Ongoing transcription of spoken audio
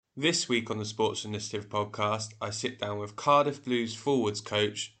This week on the Sports Initiative podcast, I sit down with Cardiff Blues forwards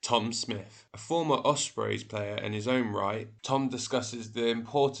coach Tom Smith. A former Ospreys player in his own right, Tom discusses the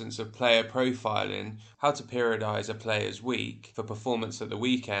importance of player profiling, how to periodise a player's week for performance at the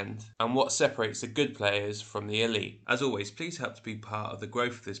weekend, and what separates the good players from the elite. As always, please help to be part of the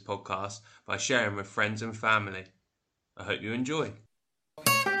growth of this podcast by sharing with friends and family. I hope you enjoy.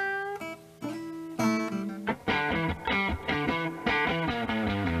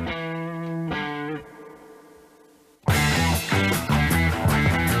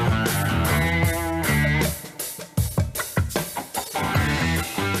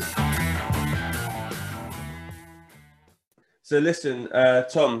 So listen,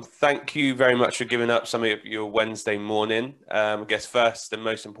 Tom, thank you very much for giving up some of your Wednesday morning. I guess first, the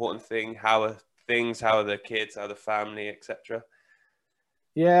most important thing, how are things? How are the kids? How are the family, etc.?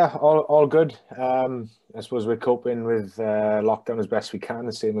 Yeah, all good. I suppose we're coping with lockdown as best we can,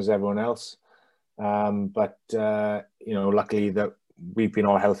 the same as everyone else. But luckily that we've been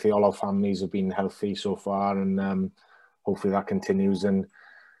all healthy. All our families have been healthy so far, and hopefully that continues. And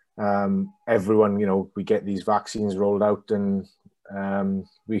everyone, we get these vaccines rolled out, and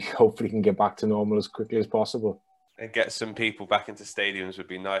we hopefully can get back to normal as quickly as possible. And get some people back into stadiums would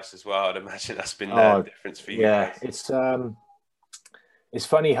be nice as well. I'd imagine that's been the Oh, difference for you yeah, guys. it's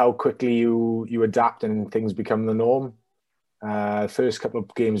funny how quickly you adapt and things become the norm. First couple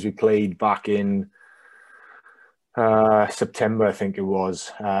of games we played back in September, I think it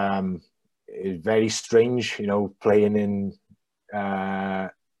was. It was very strange, playing in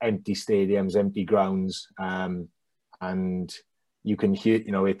empty stadiums, empty grounds, and you can hear,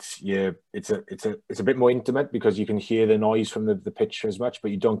 it's a bit more intimate because you can hear the noise from the pitch as much, but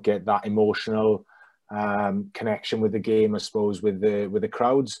you don't get that emotional connection with the game, I suppose, with the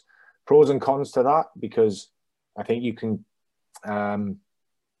crowds. Pros and cons to that, because I think you can.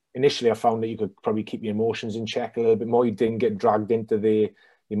 Initially, I found that you could probably keep your emotions in check a little bit more. You didn't get dragged into the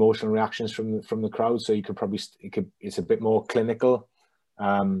emotional reactions from the crowd, so you could probably it's a bit more clinical.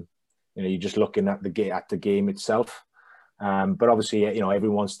 You're just looking at the game itself. But obviously,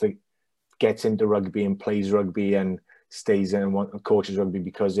 everyone wants to get into rugby and plays rugby and stays in and coaches rugby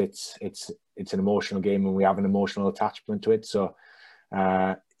because it's an emotional game and we have an emotional attachment to it. So,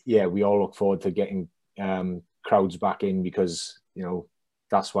 we all look forward to getting crowds back in because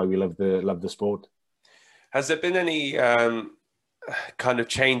that's why we love the sport. Has there been any kind of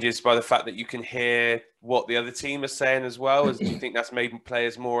changes by the fact that you can hear what the other team are saying as well? Do you think that's made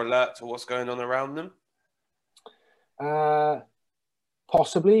players more alert to what's going on around them?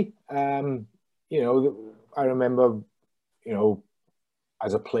 Possibly. I remember,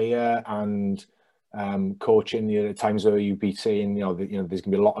 as a player and coaching, the times where you'd be saying, there's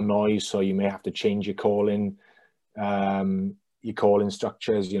gonna be a lot of noise, so you may have to change your calling. Your calling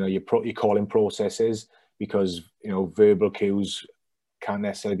structures, your calling processes, because verbal cues can't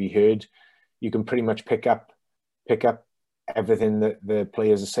necessarily be heard. You can pretty much pick up everything that the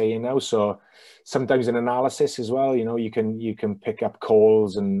players are saying now. So sometimes in analysis as well, you can pick up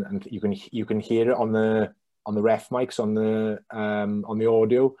calls and you can hear it on the ref mics on the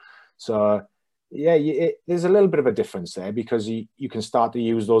audio. So there's a little bit of a difference there because you can start to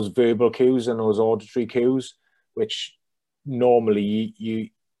use those verbal cues and those auditory cues, which normally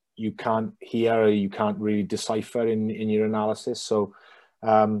you can't hear or you can't really decipher in your analysis. So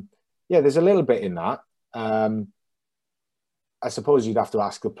there's a little bit in that. I suppose you'd have to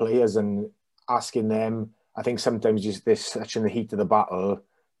ask the players, and asking them, I think sometimes just this such in the heat of the battle,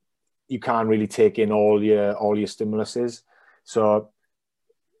 you can't really take in all your stimuluses. So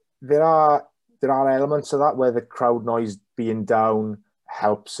there are elements of that where the crowd noise being down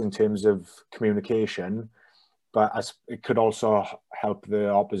helps in terms of communication, but it could also help the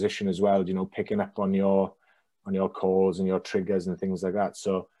opposition as well, picking up on your calls and your triggers and things like that.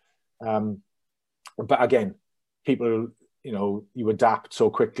 So, but again, people, you adapt so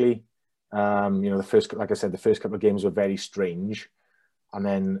quickly. Like I said, the first couple of games were very strange, and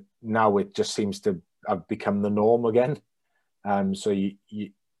then now it just seems to have become the norm again. So you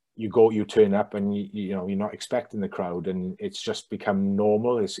turn up and you're not expecting the crowd, and it's just become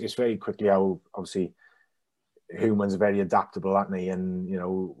normal. It's very quickly how obviously humans are very adaptable, aren't they? And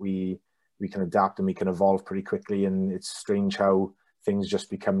we can adapt and we can evolve pretty quickly, and it's strange how things just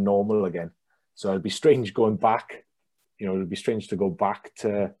become normal again. So it'd be strange going back. It'd be strange to go back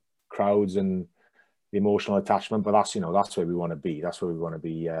to crowds and the emotional attachment, but that's where we want to be. That's where we want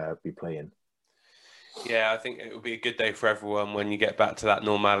to be playing. Yeah, I think it will be a good day for everyone when you get back to that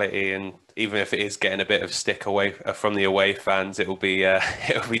normality, and even if it is getting a bit of stick away from the away fans, it will be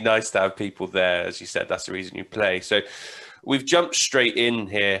nice to have people there. As you said, that's the reason you play. So, we've jumped straight in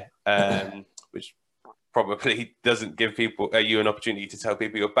here, which probably doesn't give you an opportunity to tell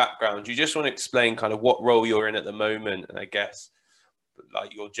people your background. You just want to explain kind of what role you're in at the moment, and I guess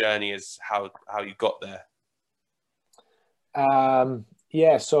like your journey is how you got there.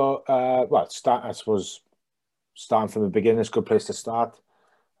 Yeah, so I suppose starting from the beginning is a good place to start.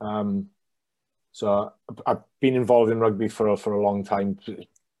 So I've been involved in rugby for a long time.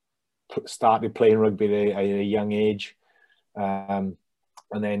 Started playing rugby at a young age, and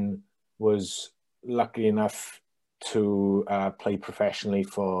then was lucky enough to play professionally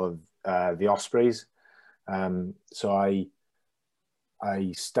for the Ospreys. So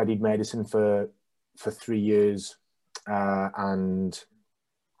I studied medicine for 3 years, and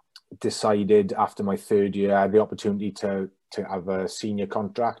decided after my third year I had the opportunity to have a senior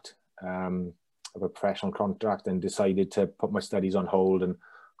contract, of a professional contract, and decided to put my studies on hold and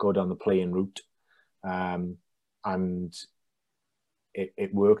go down the playing route. And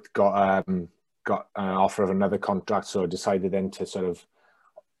it worked. Got an offer of another contract, so I decided then to sort of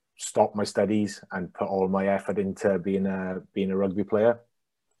stop my studies and put all my effort into being a rugby player.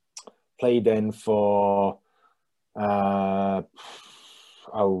 Played then for I'm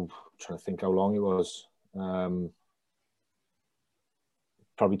trying to think how long it was.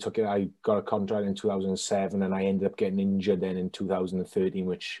 I got a contract in 2007, and I ended up getting injured then in 2013,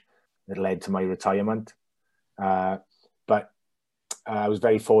 which led to my retirement. But I was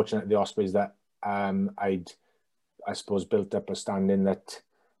very fortunate at the Ospreys that I suppose built up a standing that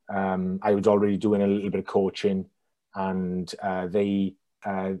I was already doing a little bit of coaching, and they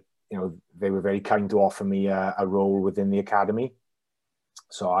were very kind to offer me a role within the academy.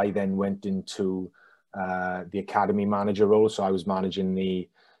 So I then went into the academy manager role. So I was managing the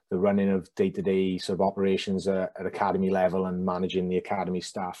running of day-to-day sort of operations at academy level and managing the academy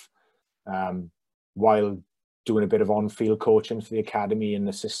staff, while doing a bit of on-field coaching for the academy and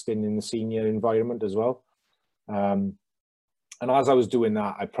assisting in the senior environment as well. And as I was doing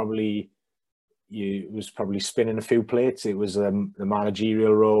that, was probably spinning a few plates. It was the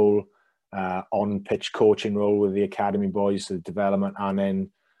managerial role, on-pitch coaching role with the academy boys, the development, and then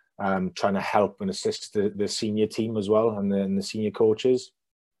trying to help and assist the senior team as well, and the senior coaches.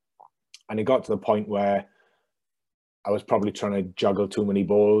 And it got to the point where I was probably trying to juggle too many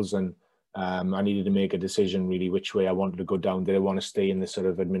balls, and I needed to make a decision really which way I wanted to go down. Did I want to stay in the sort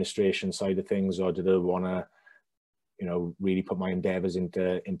of administration side of things, or did I want to, really put my endeavours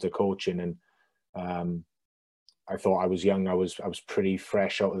into coaching? And I thought I was young. I was pretty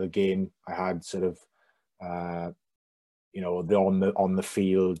fresh out of the game. I had sort of, the on the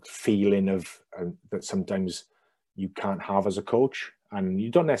field feeling of that sometimes you can't have as a coach, and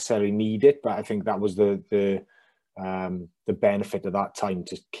you don't necessarily need it. But I think that was the benefit of that time,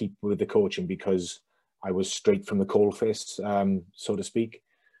 to keep with the coaching, because I was straight from the coalface, so to speak.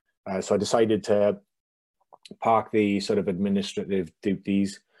 So I decided to park the sort of administrative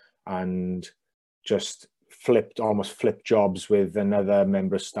duties and just almost flipped jobs with another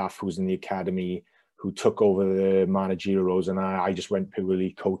member of staff who's in the academy, who took over the managerial roles, and I just went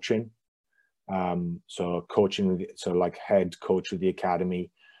purely coaching. So coaching, so like head coach of the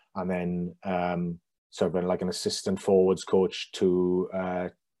academy, and then sort of like an assistant forwards coach to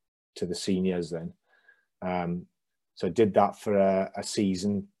the seniors then. So I did that for a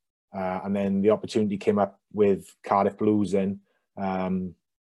season, and then the opportunity came up with Cardiff Blues then,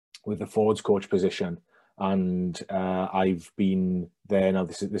 with the forwards coach position. And I've been there now.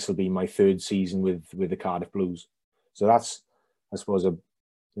 This will be my third season with the Cardiff Blues. So that's, I suppose, a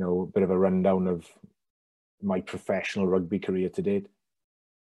bit of a rundown of my professional rugby career to date.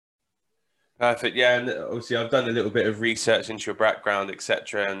 Perfect. Yeah, and obviously I've done a little bit of research into your background,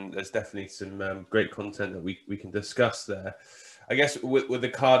 etc., and there's definitely some great content that we can discuss there. I guess with the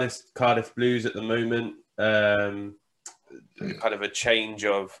Cardiff Blues at the moment, kind of a change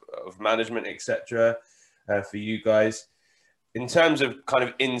of management, etc., for you guys. In terms of kind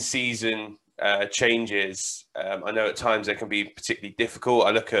of in-season changes, I know at times they can be particularly difficult.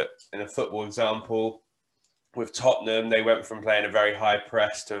 I look at, in a football example, with Tottenham, they went from playing a very high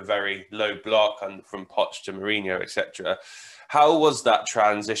press to a very low block, and from Poch to Mourinho, etc. How was that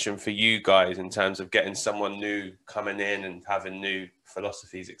transition for you guys in terms of getting someone new coming in and having new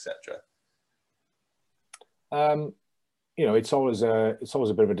philosophies, etc.? It's always a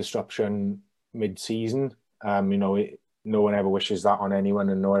bit of a disruption mid-season. No one ever wishes that on anyone,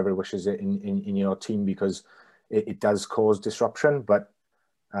 and no one ever wishes it in your team, because it does cause disruption. But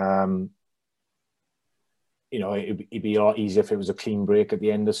it'd be a lot easier if it was a clean break at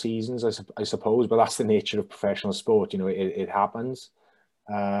the end of seasons, I suppose. But that's the nature of professional sport. It happens.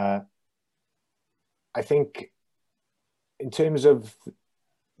 I think in terms of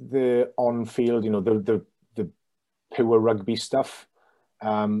the on-field, the pure rugby stuff,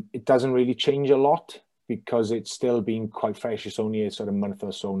 it doesn't really change a lot because it's still been quite fresh. It's only a sort of month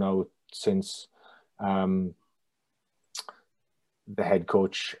or so now since the head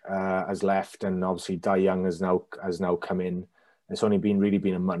coach has left, and obviously Dai Young has now come in. It's only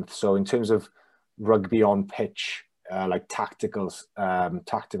been a month. So in terms of rugby on pitch, like tactical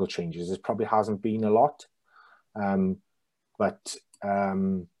changes, there probably hasn't been a lot. But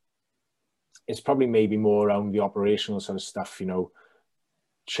it's probably maybe more around the operational sort of stuff,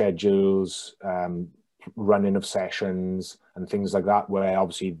 schedules, running of sessions and things like that, where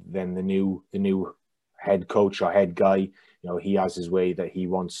obviously then the new head coach or head guy, he has his way that he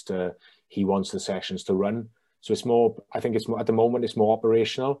wants the sessions to run. So it's more, I think it's more, at the moment, it's more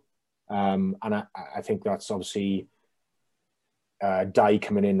operational. And I think that's obviously Dai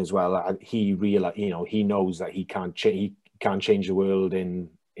coming in as well. He knows that he can't change the world in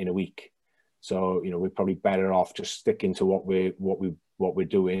a week. So, we're probably better off just sticking to what we're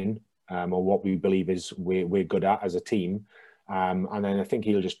doing, or what we believe is we're good at as a team. And then I think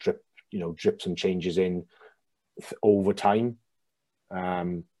he'll just drip some changes in over time.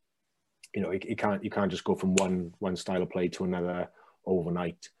 You can't just go from one style of play to another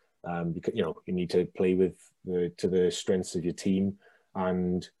overnight, because you need to play to the strengths of your team,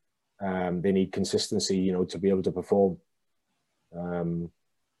 and they need consistency, to be able to perform. So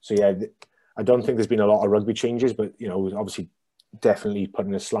yeah, I don't think there's been a lot of rugby changes, but obviously definitely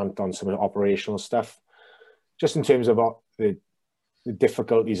putting a slant on some of the operational stuff. Just in terms of the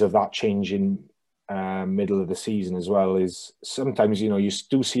difficulties of that change in middle of the season as well, is sometimes you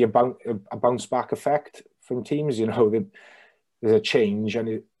do see a bounce back effect from teams. There's a change,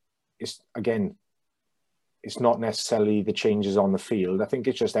 and it's not necessarily the changes on the field. I think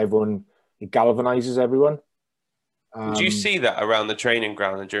it's just it galvanizes everyone. Did you see that around the training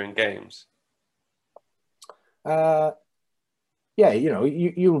ground and during games? Yeah,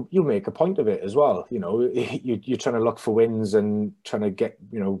 you make a point of it as well. You're trying to look for wins and trying to get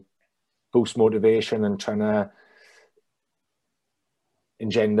boost motivation and trying to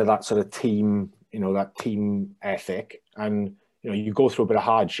engender that sort of team, that team ethic. And you go through a bit of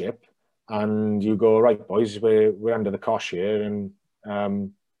hardship, and you go, right, boys, we're under the cosh here, and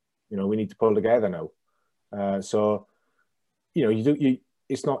we need to pull together now. So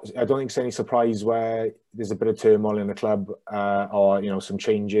it's not. I don't think it's any surprise where there's a bit of turmoil in the club, or some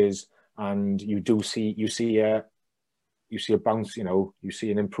changes, and you see a bounce. You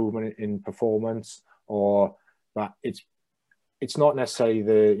see an improvement in performance, but it's not necessarily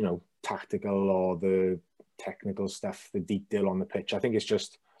the tactical or the technical stuff, the detail on the pitch. I think it's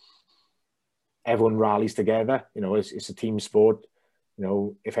just everyone rallies together. It's a team sport.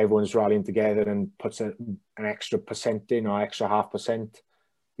 If everyone's rallying together and puts an extra percent in, or extra 0.5%,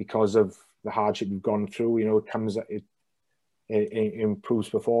 because of the hardship you've gone through, it improves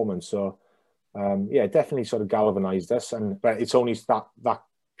performance. So, yeah, definitely sort of galvanized us. But it's only that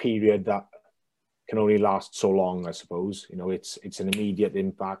period that can only last so long, I suppose. It's an immediate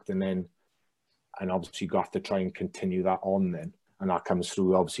impact, and obviously you have to try and continue that on then. And that comes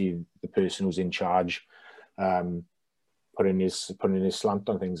through, obviously, the person who's in charge, putting his slant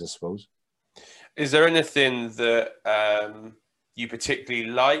on things, I suppose. Is there anything that you particularly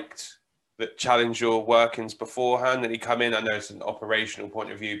liked that challenged your workings beforehand that he come in? I know it's an operational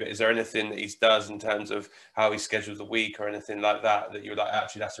point of view, but is there anything that he does in terms of how he schedules the week or anything like that you're like,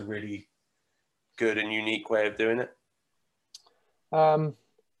 actually, that's a really good and unique way of doing it? I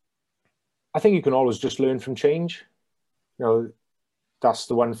think you can always just learn from change. That's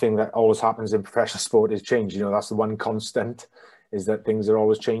the one thing that always happens in professional sport is change. That's the one constant, is that things are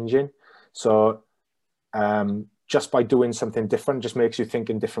always changing. So just by doing something different just makes you think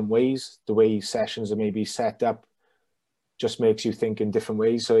in different ways. The way sessions are maybe set up just makes you think in different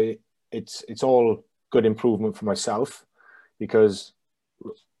ways. So it's all good improvement for myself, because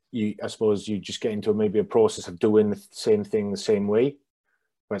I suppose you just get into maybe a process of doing the same thing the same way.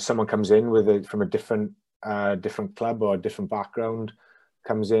 When someone comes in from a different club or a different background,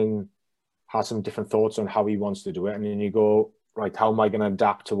 comes in, has some different thoughts on how he wants to do it, and then you go, right, how am I going to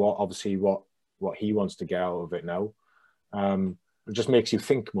adapt to what he wants to get out of it now? It just makes you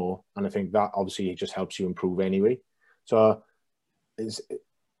think more, and I think that obviously just helps you improve anyway. So it's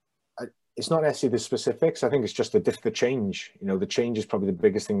not necessarily the specifics. I think it's just the change. The change is probably the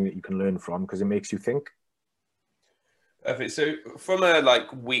biggest thing that you can learn from, because it makes you think. Perfect. So from a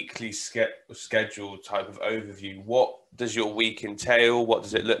weekly schedule type of overview, what does your week entail? What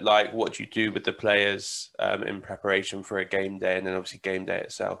does it look like? What do you do with the players in preparation for a game day, and then obviously game day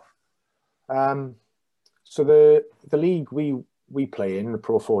itself? So the league we play in, the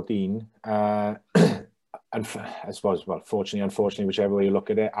Pro 14, and I suppose, well, fortunately, unfortunately, whichever way you look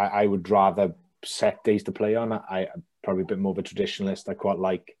at it, I would rather set days to play on. I'm probably a bit more of a traditionalist. I quite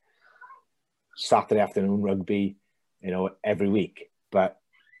like Saturday afternoon rugby, every week. But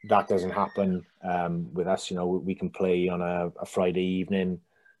that doesn't happen with us. We can play on a Friday evening.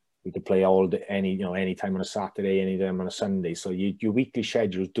 We could play any time on a Saturday, any time on a Sunday. So your weekly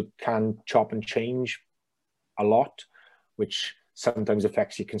schedules can chop and change a lot, which sometimes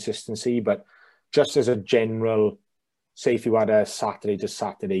affects your consistency. But just as a general, say if you had a Saturday to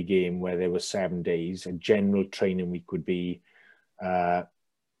Saturday game where there were 7 days, a general training week would be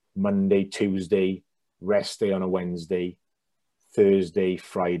Monday, Tuesday, rest day on a Wednesday, Thursday,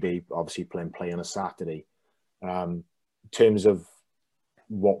 Friday, obviously play on a Saturday. In terms of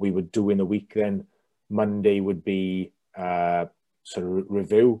what we would do in a week then, Monday would be sort of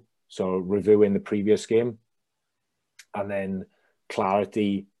review. So reviewing the previous game, and then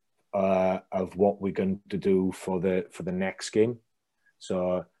clarity of what we're going to do for the next game.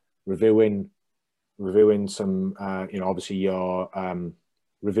 So reviewing some, obviously your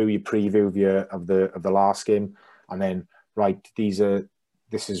review your preview of the last game, and then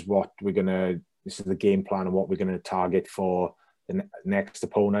this is the game plan and what we're gonna target for the next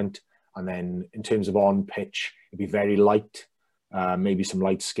opponent. And then in terms of on pitch, it'd be very light, maybe some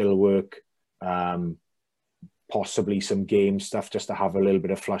light skill work, possibly some game stuff just to have a little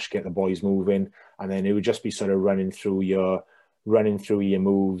bit of flush, get the boys moving, and then it would just be sort of running through your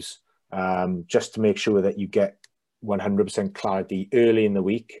moves, just to make sure that you get 100% clarity early in the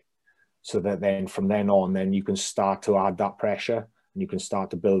week, so that then from then on, then you can start to add that pressure and you can start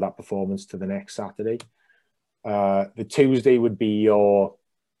to build that performance to the next Saturday. The Tuesday would be your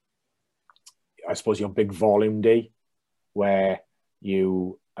big volume day, where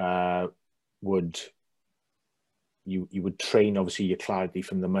you would train obviously your clarity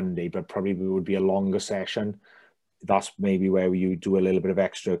from the Monday, but probably would be a longer session. That's maybe where you do a little bit of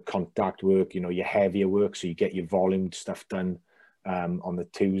extra contact work, your heavier work, so you get your volume stuff done on the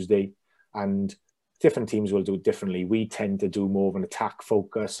Tuesday. And different teams will do it differently. We tend to do more of an attack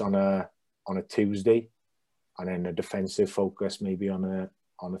focus on a Tuesday, and then a defensive focus maybe on a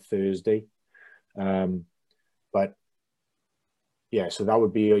Thursday. But yeah, so that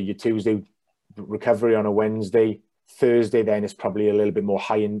would be your Tuesday. Recovery on a Wednesday. Thursday then is probably a little bit more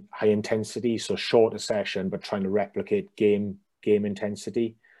high intensity, so shorter session, but trying to replicate game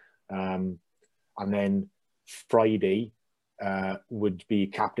intensity. And then Friday would be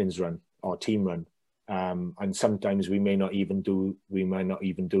captain's run or team run. And sometimes we might not even do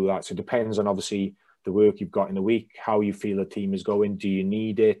that. So it depends on obviously the work you've got in the week, how you feel the team is going. Do you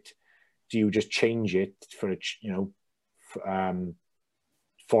need it? Do you just change it for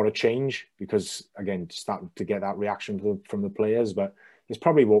a change? Because again, starting to get that reaction from the players, but it's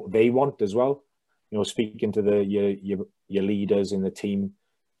probably what they want as well. Speaking to your leaders in the team,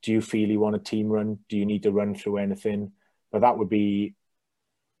 do you feel you want a team run? Do you need to run through anything? But that would be,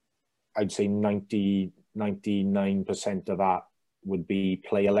 I'd say 99% of that would be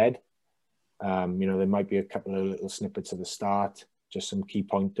player led. There might be a couple of little snippets at the start, just some key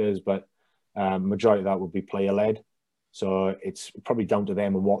pointers, but majority of that would be player led. So it's probably down to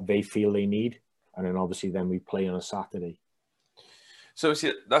them and what they feel they need. And then obviously then we play on a Saturday. So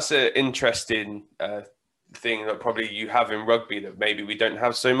that's an interesting thing that probably you have in rugby that maybe we don't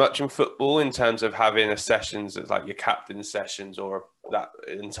have so much in football, in terms of having a sessions as like your captain sessions, or that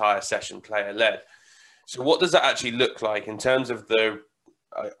entire session player led. So what does that actually look like in terms of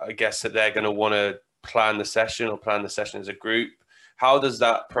I guess that they're going to want to plan the session as a group? How does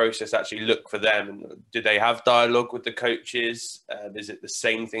that process actually look for them? And do they have dialogue with the coaches? Is it the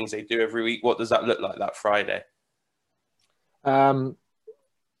same things they do every week? What does that look like that Friday? For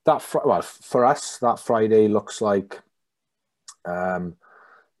us, that Friday looks like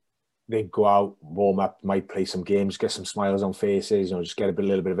they go out, warm up, might play some games, get some smiles on faces, just get a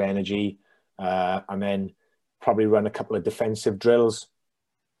little bit of energy, and then probably run a couple of defensive drills.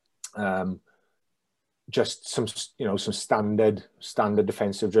 Just some standard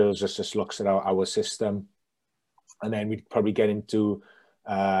defensive drills, just looks at our system. And then we'd probably get into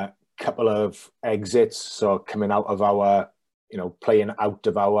a couple of exits. So coming out of our, playing out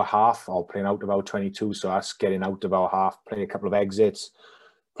of our half or playing out of our 22. So us getting out of our half, play a couple of exits,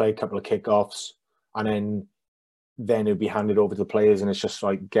 play a couple of kickoffs, and then it'd be handed over to the players, and it's just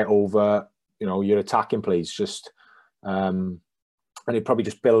like, get over, your attacking plays, just, and it'd probably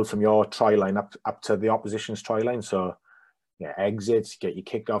just build from your try line up to the opposition's try line. So yeah, exits, get your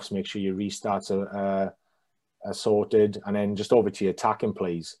kickoffs, make sure your restarts are sorted, and then just over to your attacking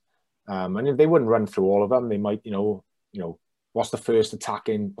plays. And they wouldn't run through all of them. They might, what's the first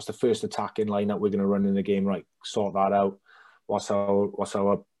attacking lineup we're going to run in the game? Right, sort that out. What's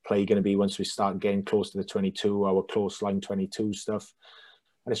our play going to be once we start getting close to the 22, our close line 22 stuff?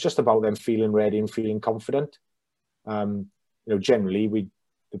 And it's just about them feeling ready and feeling confident. Generally,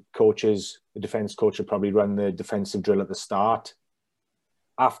 the defence coach will probably run the defensive drill at the start.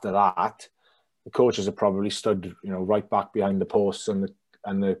 After that, the coaches are probably stood, right back behind the posts, and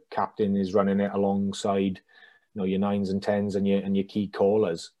the captain is running it alongside, your 9s and 10s and your key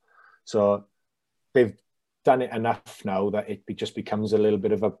callers. So they've done it enough now that it just becomes a little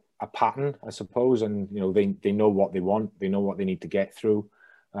bit of a pattern, I suppose. And they know what they want, they know what they need to get through.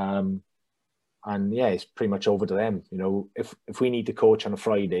 And yeah, it's pretty much over to them. If we need to coach on a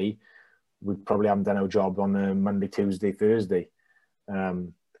Friday, we probably haven't done our job on a Monday, Tuesday, Thursday.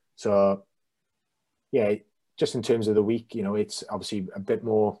 So yeah, just in terms of the week, it's obviously a bit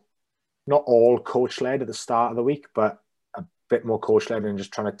more, not all coach-led at the start of the week, but a bit more coach-led and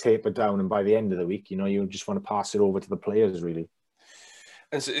just trying to taper down. And by the end of the week, you just want to pass it over to the players, really.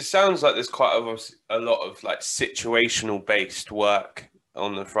 And so it sounds like there's quite a lot of like situational based work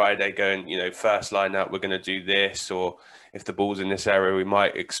on the Friday going, first line out, we're going to do this, or if the ball's in this area, we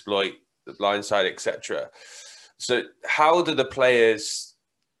might exploit the blind side, etc. So how do the players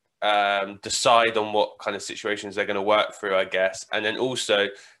decide on what kind of situations they're going to work through, I guess? And then also,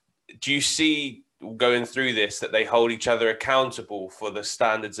 do you see going through this that they hold each other accountable for the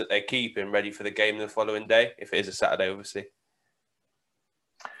standards that they keep and ready for the game the following day, if it is a Saturday, obviously?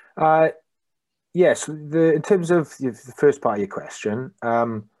 Yes, in terms of the first part of your question,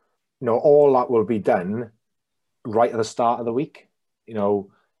 all that will be done right at the start of the week.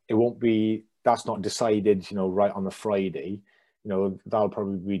 It won't be, that's not decided, right on the Friday. That'll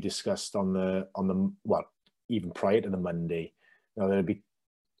probably be discussed on the even prior to the Monday. There'll be,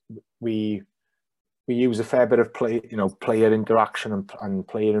 we use a fair bit of player interaction and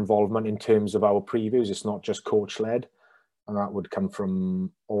player involvement in terms of our previews. It's not just coach led, and that would come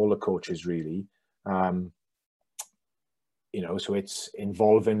from all the coaches, really. So it's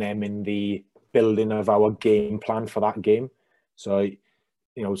involving them in the building of our game plan for that game. So,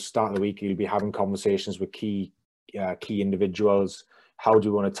 start of the week, you'll be having conversations with key individuals. How do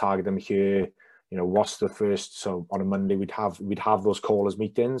you want to target them here? What's the first? So on a Monday, we'd have those callers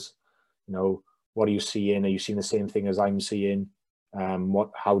meetings. What are you seeing? Are you seeing the same thing as I'm seeing?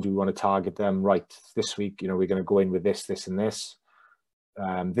 How do we want to target them? Right, this week, we're going to go in with this, and this.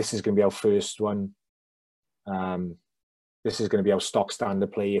 This is going to be our first one. This is going to be our stock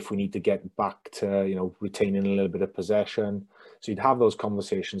standard play if we need to get back to, retaining a little bit of possession. So you'd have those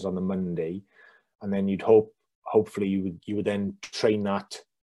conversations on the Monday, and then hopefully you would then train that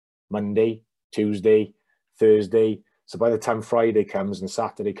Monday, Tuesday, Thursday. So by the time Friday comes and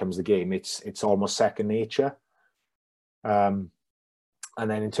Saturday comes the game, it's almost second nature. And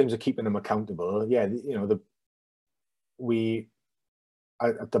then in terms of keeping them accountable, yeah,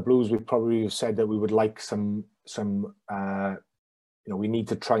 at the Blues, we probably said that we would like some we need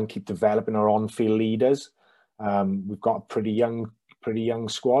to try and keep developing our on-field leaders. We've got a pretty young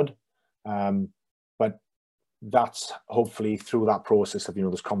squad, but that's hopefully through that process of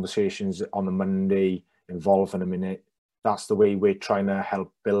those conversations on the Monday, involving them in it. That's the way we're trying to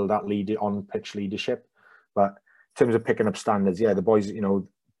help build that on-pitch leadership. But in terms of picking up standards, yeah, the boys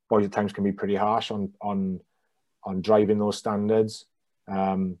at times can be pretty harsh on driving those standards.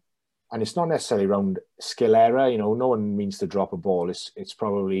 And it's not necessarily around skill error. No one means to drop a ball. It's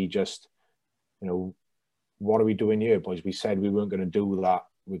probably just, what are we doing here, boys? We said we weren't going to do that.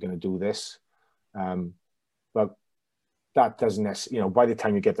 We're going to do this. But that doesn't necessarily, by the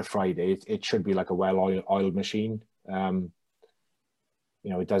time you get to Friday, it should be like a well-oiled machine. You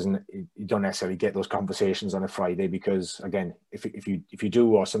don't necessarily get those conversations on a Friday because, again, if you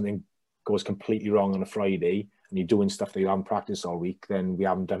do, or something goes completely wrong on a Friday and you're doing stuff that you haven't practiced all week, then we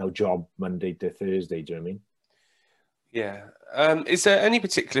haven't done our job Monday to Thursday. Do you know what I mean? Yeah. Is there any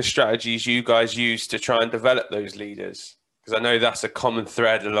particular strategies you guys use to try and develop those leaders? Because I know that's a common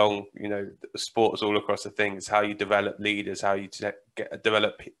thread along, the sports all across the things, how you develop leaders, how you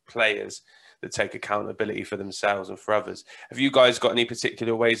develop players that take accountability for themselves and for others. Have you guys got any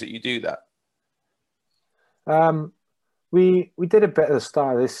particular ways that you do that? We did a bit at the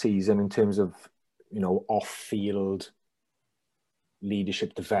start of this season in terms of, off-field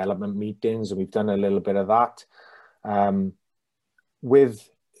leadership development meetings, and we've done a little bit of that. I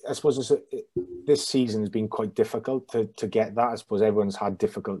suppose this season has been quite difficult to get that. I suppose everyone's had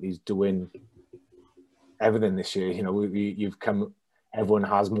difficulties doing everything this year. Everyone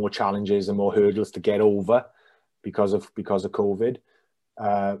has more challenges and more hurdles to get over because of COVID.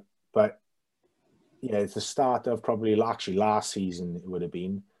 But yeah, it's the start of probably actually last season it would have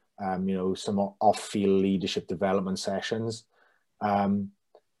been, some off-field leadership development sessions. But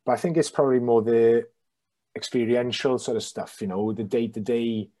I think it's probably more the experiential sort of stuff, the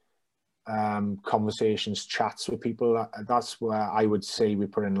day-to-day conversations, chats with people. That's where I would say we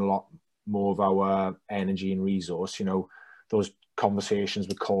put in a lot more of our energy and resource. Those conversations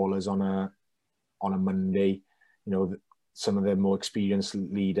with callers on a Monday. Some of the more experienced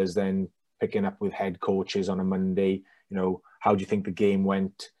leaders then picking up with head coaches on a Monday. How do you think the game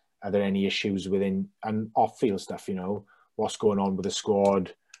went? Are there any issues within and off-field stuff? What's going on with the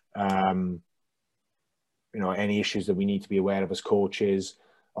squad? Any issues that we need to be aware of as coaches,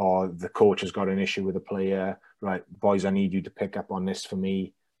 or the coach has got an issue with a player. Right, boys, I need you to pick up on this for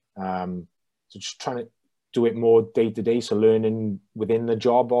me. So just trying to do it more day to day. So learning within the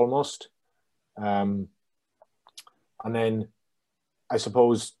job almost. And then I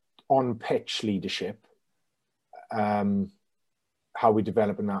suppose on pitch leadership, how we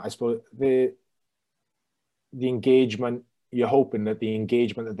develop in that. I suppose the engagement, you're hoping that the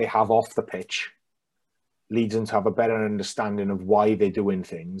engagement that they have off the pitch leads them to have a better understanding of why they're doing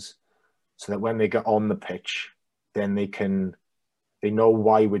things, so that when they get on the pitch, then they know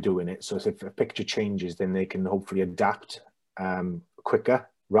why we're doing it. So if a picture changes, then they can hopefully adapt quicker,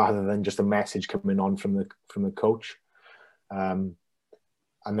 rather than just a message coming on from the coach. And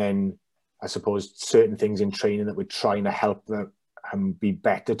then I suppose certain things in training that we're trying to help them be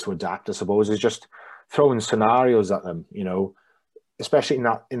better to adapt, I suppose, is just throwing scenarios at them, especially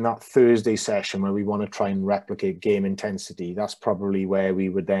in that Thursday session where we want to try and replicate game intensity. That's probably where we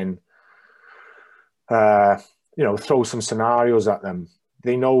would then, throw some scenarios at them.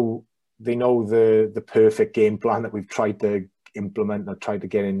 They know the perfect game plan that we've tried to implement or tried to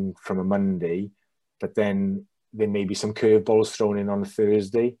get in from a Monday, but then there may be some curveballs thrown in on a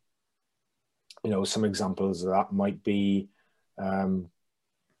Thursday. Some examples of that might be,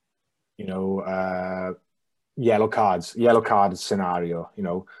 yellow card scenario.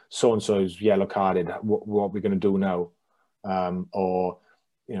 So and so is yellow carded. What are we going to do now? Or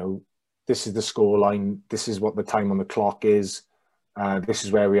this is the score line. This is what the time on the clock is. This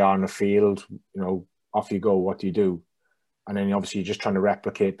is where we are in the field. Off you go. What do you do? And then obviously you're just trying to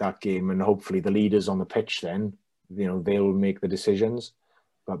replicate that game, and hopefully the leaders on the pitch then, they'll make the decisions.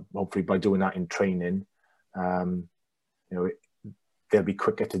 But hopefully by doing that in training, they'll be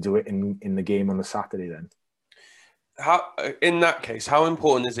quicker to do it in the game on the Saturday then. In that case, how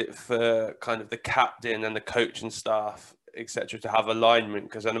important is it for kind of the captain and the coaching staff, etc., to have alignment?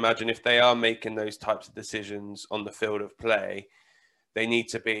 Because I'd imagine if they are making those types of decisions on the field of play, they need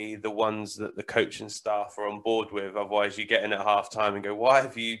to be the ones that the coaching staff are on board with. Otherwise, you get in at half time and go, why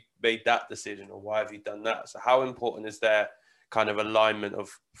have you made that decision, or why have you done that? So how important is there kind of alignment of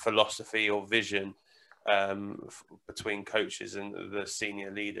philosophy or vision between coaches and the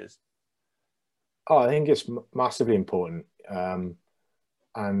senior leaders? Oh, I think it's massively important. And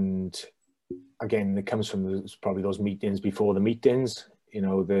again, it comes from probably those meetings before the meetings,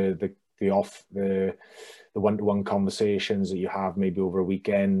 the one-to-one conversations that you have maybe over a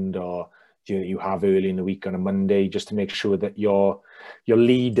weekend, or you have early in the week on a Monday, just to make sure that your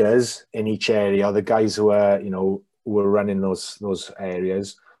leaders in each area, the guys who are running those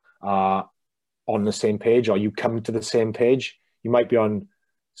areas, are on the same page, or you come to the same page. You might be on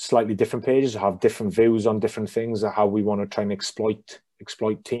slightly different pages, have different views on different things, or how we want to try and exploit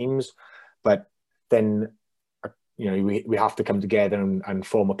teams, but then we have to come together and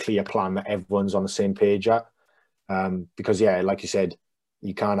form a clear plan that everyone's on the same page at. Because like you said,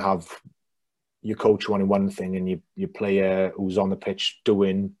 you can't have your coach wanting one thing and your player who's on the pitch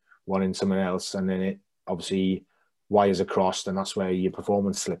wanting something else, and then it obviously wires across, and that's where your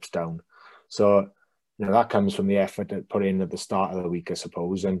performance slips down. So that comes from the effort that put in at the start of the week, I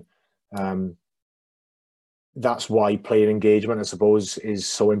suppose, and that's why player engagement, I suppose, is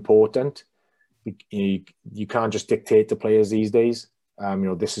so important. You can't just dictate to players these days.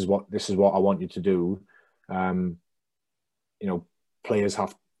 This is what I want you to do. Players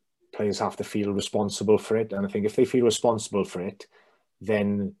have to feel responsible for it, and I think if they feel responsible for it,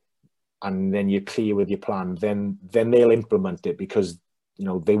 then you're clear with your plan, then they'll implement it, because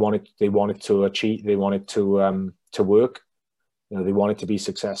they want it to achieve, they want it to work, they want it to be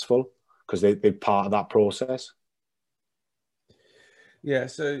successful, because they're part of that process. Yeah,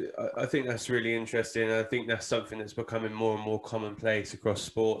 so I think that's really interesting. I think that's something that's becoming more and more commonplace across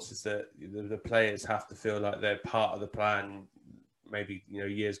sports, is that the players have to feel like they're part of the plan. Maybe,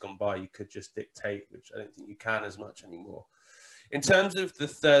 years gone by, you could just dictate, which I don't think you can as much anymore. In terms of the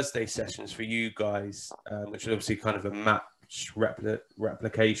Thursday sessions for you guys, which is obviously kind of a map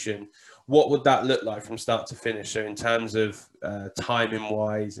replication. What would that look like from start to finish? So in terms of timing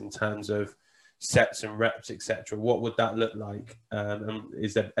wise, in terms of sets and reps, etc., what would that look like? And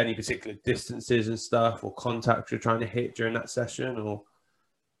is there any particular distances and stuff or contacts you're trying to hit during that session? Or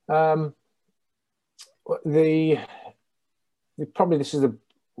probably this is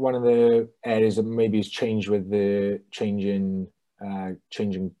one of the areas that maybe has changed with the changing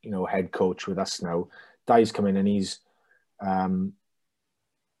head coach with us now. Dai's come in and he's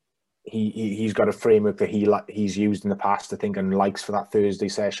got a framework that he's used in the past, I think, and likes for that Thursday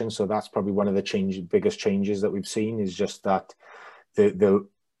session. So that's probably one of the biggest changes that we've seen, is just that the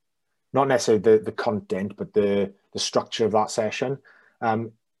not necessarily the content, but the structure of that session.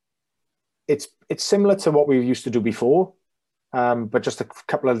 It's similar to what we used to do before, but just a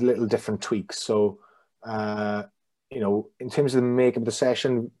couple of little different tweaks. So in terms of the makeup of the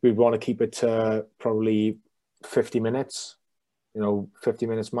session, we want to keep it to probably 50 minutes. 50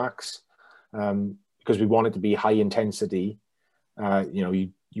 minutes max, because we want it to be high intensity.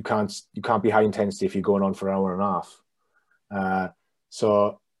 You can't be high intensity if you're going on for an hour and a half.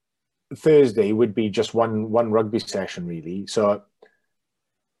 So Thursday would be just one rugby session, really. So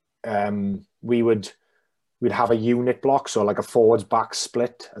we'd have a unit block, so like a forwards back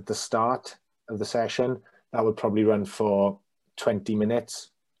split at the start of the session. That would probably run for 20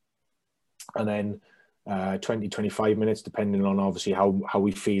 minutes, and then 20-25 minutes, depending on obviously how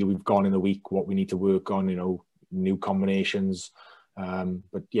we feel we've gone in the week, what we need to work on, new combinations.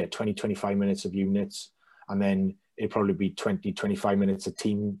 But yeah, 20-25 minutes of units, and then it'd probably be 20-25 minutes a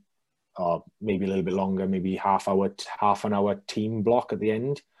team, or maybe a little bit longer, maybe half an hour team block at the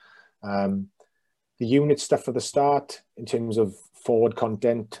end. The unit stuff at the start, in terms of forward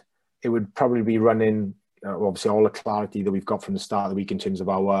content, it would probably be running obviously all the clarity that we've got from the start of the week in terms of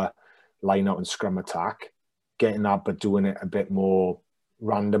our line out and scrum attack, getting that, but doing it a bit more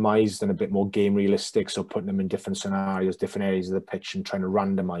randomized and a bit more game realistic. So putting them in different scenarios, different areas of the pitch, and trying to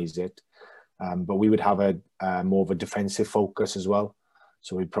randomize it. But we would have a more of a defensive focus as well.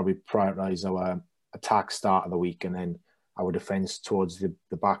 So we'd probably prioritize our attack start of the week and then our defense towards the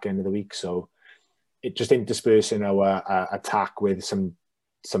back end of the week. So it just interspersing our attack with some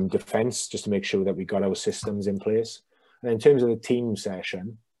defense, just to make sure that we got our systems in place. And in terms of the team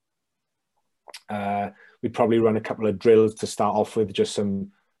session, we'd probably run a couple of drills to start off with, just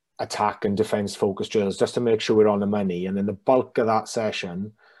some attack and defense focus drills, just to make sure we're on the money. And then the bulk of that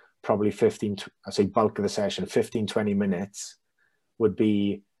session, probably 15-20 minutes, would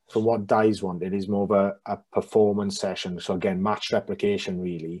be, for what Dai's wanted, is more of a performance session. So again, match replication,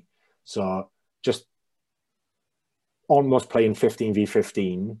 really. So just almost playing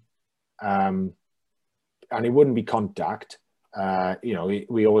 15v15, and it wouldn't be contact.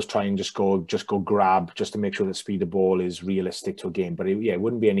 We always try and just go grab, just to make sure the speed of ball is realistic to a game. But it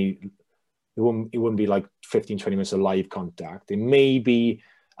wouldn't be it wouldn't be like 15-20 minutes of live contact. It may be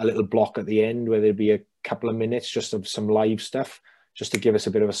a little block at the end where there'd be a couple of minutes just of some live stuff, just to give us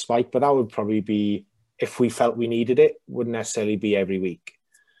a bit of a spike. But that would probably be if we felt we needed it. Wouldn't necessarily be every week.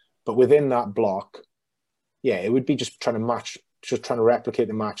 But within that block, yeah, it would be just trying to replicate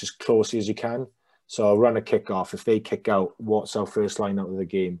the match as closely as you can. So run a kick off. If they kick out, what's our first line out of the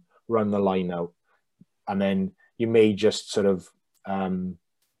game? Run the line out. And then you may just sort of,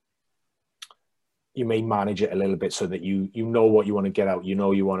 you may manage it a little bit so that you know what you want to get out. You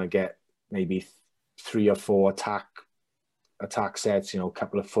want to get maybe 3 or 4 attack sets, a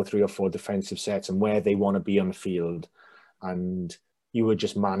couple of 3 or 4 defensive sets, and where they want to be on the field. And you would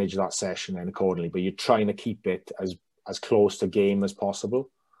just manage that session then accordingly. But you're trying to keep it as close to game as possible.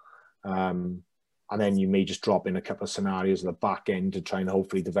 And then you may just drop in a couple of scenarios at the back end to try and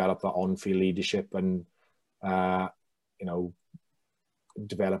hopefully develop that on-field leadership and,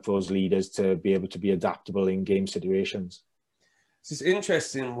 develop those leaders to be able to be adaptable in game situations. It's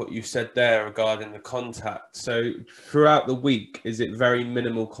interesting what you said there regarding the contact. So throughout the week, is it very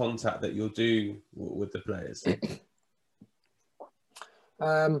minimal contact that you'll do with the players? It's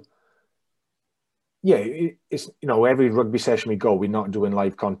every rugby session we go, we're not doing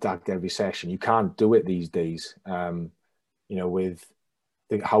live contact every session. You can't do it these days. With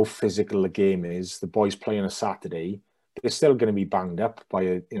how physical the game is, the boys play on a Saturday, they're still going to be banged up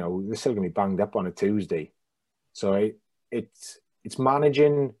they're still going to be banged up on a Tuesday. So it's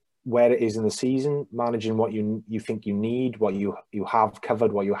managing where it is in the season, managing what you think you need, what you have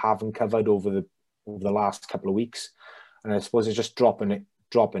covered, what you haven't covered over the last couple of weeks. And I suppose it's just dropping it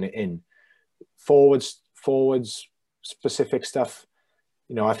in. Forwards specific stuff,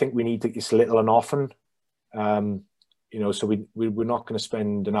 I think we need to, it's little and often. So we're not going to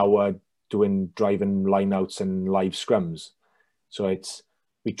spend an hour driving lineouts and live scrums. So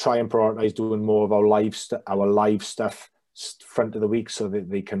we try and prioritize doing more of our live stuff front of the week so that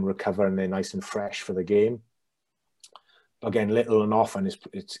they can recover and they're nice and fresh for the game. Again, little and often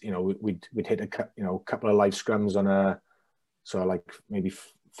it's we'd hit a couple of live scrums so like maybe 4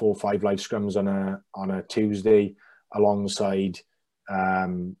 or 5 live scrums on a Tuesday, alongside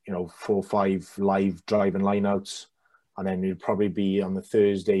 4 or 5 live driving lineouts, and then it'd probably be on the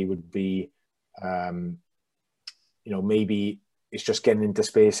Thursday would be maybe it's just getting into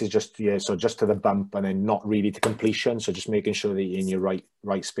spaces, just to the bump and then not really to completion. So just making sure that you're in your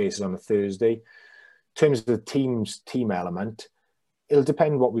right spaces on a Thursday. In terms of the team element, it'll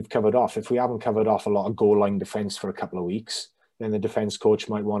depend what we've covered off. If we haven't covered off a lot of goal line defence for a couple of weeks, then the defence coach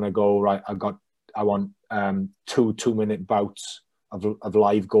might want to go, right, I want 2 2-minute bouts of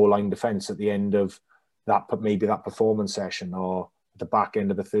live goal line defence at the end of that performance session or at the back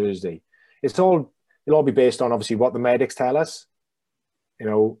end of the Thursday. It'll all be based on obviously what the medics tell us,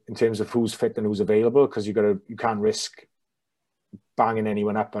 in terms of who's fit and who's available, because you can't risk banging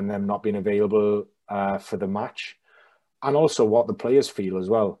anyone up and them not being available for the match. And also what the players feel as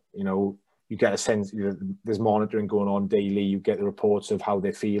well. You get a sense, there's monitoring going on daily. You get the reports of how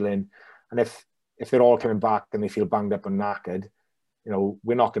they're feeling. And if they're all coming back and they feel banged up and knackered,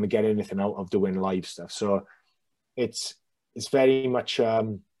 we're not going to get anything out of doing live stuff. So it's very much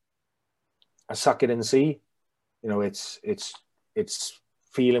a suck it and see. It's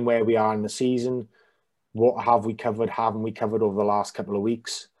feeling where we are in the season. What have we covered? Haven't we covered over the last couple of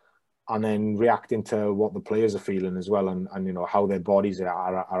weeks? And then reacting to what the players are feeling as well, and how their bodies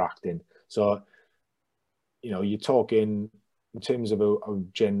are acting. So, you're talking in terms of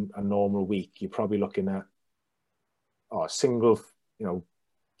a normal week, you're probably looking at single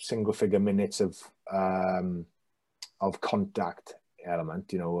figure minutes of contact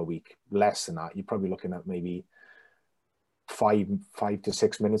element, a week. Less than that, you're probably looking at maybe 5 to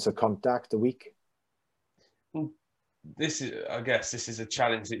 6 minutes of contact a week. This is a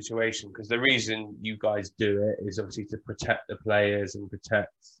challenge situation, because the reason you guys do it is obviously to protect the players and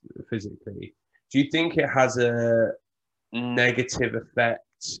protect physically. Do you think it has a negative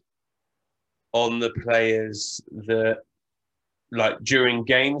effect on the players that, like, during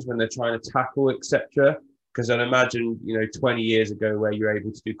games when they're trying to tackle, etc.? Because I'd imagine, 20 years ago, where you're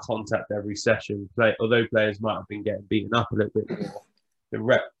able to do contact every session, although players might have been getting beaten up a little bit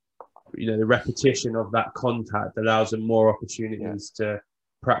more, the repetition of that contact allows them more opportunities to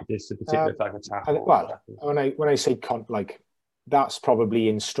practice a particular type of tackle. Well, when I say that's probably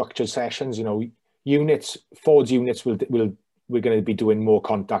in structured sessions. Forwards units we're going to be doing more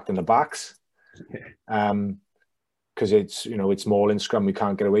contact in the backs, because it's more in scrum. We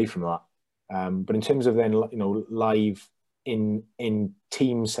can't get away from that. But in terms of then live in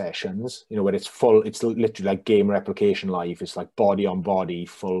team sessions, where it's literally like game replication live. It's like body on body,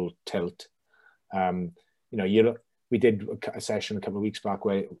 full tilt. We did a session a couple of weeks back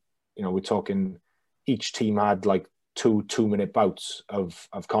where we're talking each team had like 2 2-minute bouts of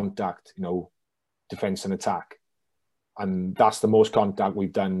contact, defense and attack, and that's the most contact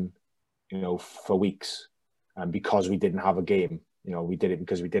we've done for weeks, and because we didn't have a game. We did it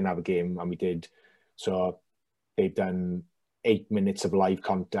because we didn't have a game, and so they've done 8 minutes of live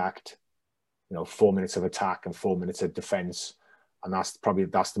contact, 4 minutes of attack and 4 minutes of defense. And that's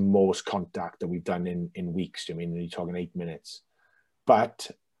the most contact that we've done in weeks. I mean, you're talking 8 minutes.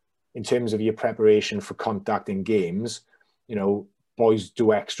 But in terms of your preparation for contact in games, boys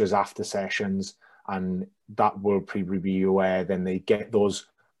do extras after sessions, and that will probably be where then they get those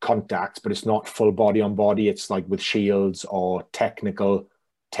contacts, but it's not full body on body. It's like with shields or technical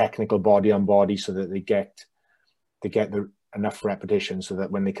body on body, so that they get enough repetition so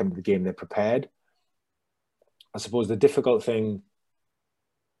that when they come to the game, they're prepared. I suppose the difficult thing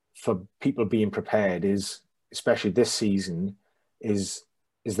for people being prepared is, especially this season, is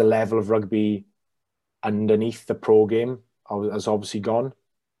the level of rugby underneath the pro game has obviously gone.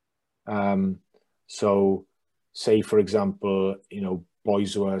 So say, for example,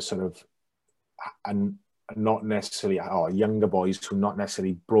 boys who are sort of and not necessarily, younger boys who are not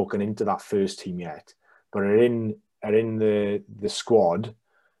necessarily broken into that first team yet, but are in the squad,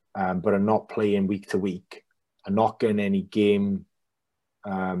 but are not playing week to week, are not getting any games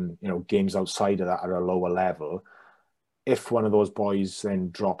outside of that at a lower level. If one of those boys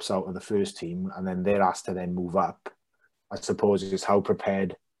then drops out of the first team and then they're asked to then move up, I suppose it's how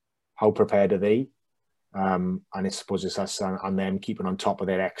prepared are they? And I suppose it's us and them keeping on top of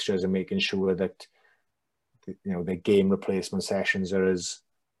their extras and making sure that their game replacement sessions are as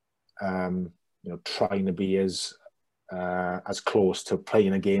trying to be as close to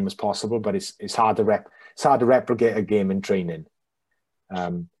playing a game as possible. But it's hard to replicate a game in training.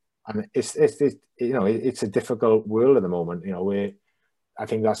 And it's it's a difficult world at the moment. I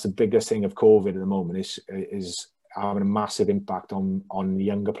think that's the biggest thing of COVID at the moment is having a massive impact on the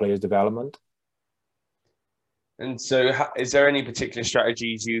younger players' development. And so, is there any particular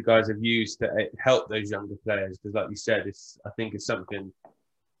strategies you guys have used to help those younger players? Because, like you said, I think it's something,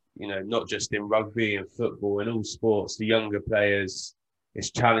 not just in rugby and football, in all sports, the younger players, it's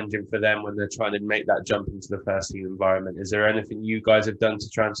challenging for them when they're trying to make that jump into the first team environment. Is there anything you guys have done to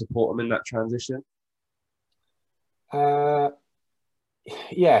try and support them in that transition?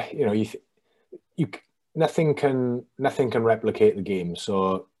 Yeah, nothing can replicate the game.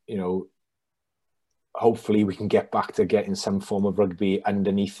 So, hopefully we can get back to getting some form of rugby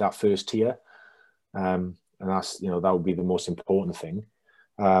underneath that first tier. And that's, that would be the most important thing.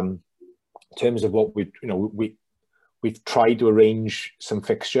 In terms of what we've tried to arrange some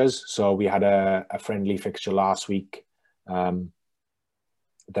fixtures. So we had a friendly fixture last week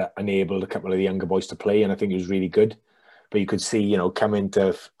that enabled a couple of the younger boys to play, and I think it was really good. But you could see, coming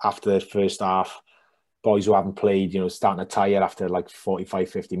to after the first half, boys who haven't played, starting to tire after like 45,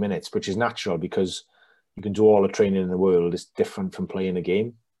 50 minutes, which is natural because you can do all the training in the world. It's different from playing a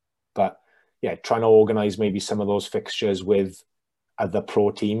game. But yeah, trying to organise maybe some of those fixtures with other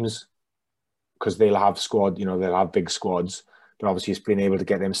pro teams, because they'll have they'll have big squads. But obviously it's being able to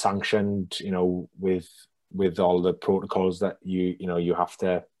get them sanctioned, with all the protocols that you have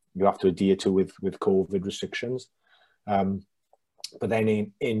to adhere to with COVID restrictions. But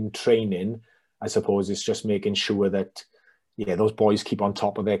then in training, I suppose it's just making sure that those boys keep on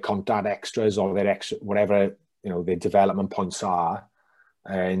top of their contact extras or their extra whatever their development points are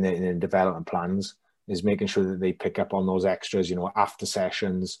in their development plans, is making sure that they pick up on those extras. After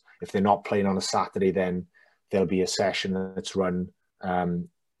sessions, if they're not playing on a Saturday, then there'll be a session that's run,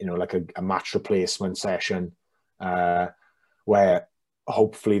 like a match replacement session, where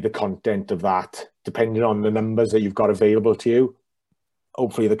hopefully the content of that, depending on the numbers that you've got available to you,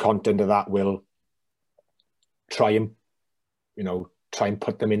 hopefully the content of that will try and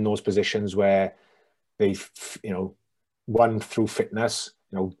put them in those positions where they've, won through fitness,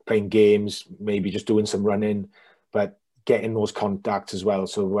 playing games, maybe just doing some running, but getting those contacts as well.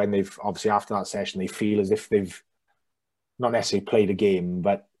 So when they've, obviously after that session, they feel as if they've not necessarily played a game,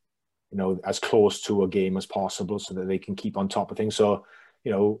 but, as close to a game as possible so that they can keep on top of things. So,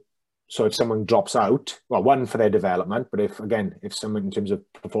 so if someone drops out, well, one, for their development, but if someone, in terms of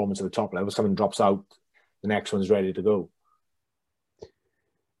performance at the top level, someone drops out, the next one's ready to go.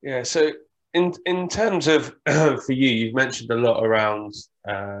 Yeah. So in terms of for you, you've mentioned a lot around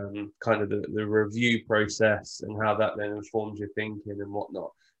kind of the review process and how that then informs your thinking and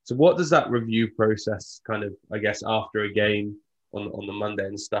whatnot. So what does that review process kind of, I guess, after a game on the Monday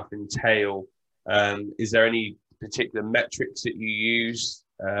and stuff entail? Is there any particular metrics that you use?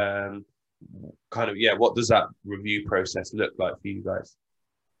 What does that review process look like for you guys?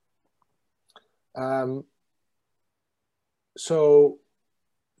 So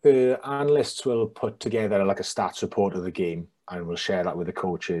the analysts will put together like a stats report of the game, and we'll share that with the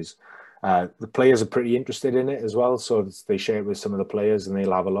coaches. The players are pretty interested in it as well, so they share it with some of the players and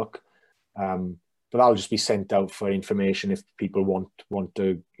they'll have a look. But that'll just be sent out for information if people want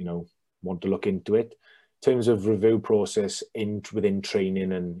to look into it. In terms of review process within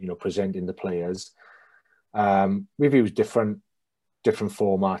training and presenting the players, we've used different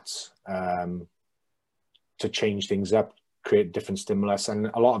formats to change things up, create different stimulus, and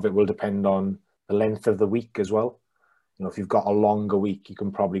a lot of it will depend on the length of the week as well. If you've got a longer week, you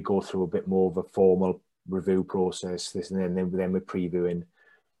can probably go through a bit more of a formal review process, and then we're previewing.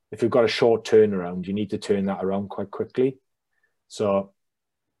 If you've got a short turnaround, you need to turn that around quite quickly. So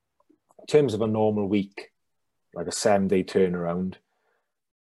in terms of a normal week, like a 7-day turnaround,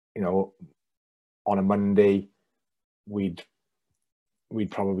 on a Monday, we'd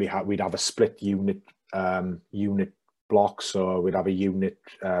have a split unit block. So we'd have a unit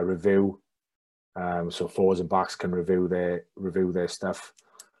review. So forwards and backs can review their stuff.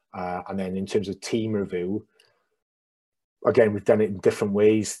 And then in terms of team review, again, we've done it in different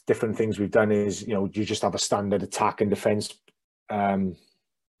ways. Different things we've done is, you just have a standard attack and defence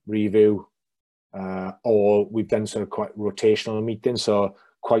review. Or we've done sort of quite rotational meetings, so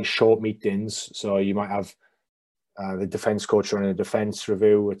quite short meetings. So you might have the defence coach running a defence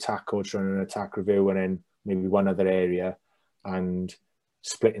review, attack coach running an attack review, and then maybe one other area, and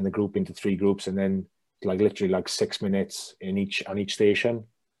splitting the group into 3 groups, and then literally 6 minutes on each station,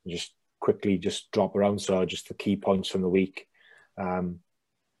 just quickly drop around. So just the key points from the week,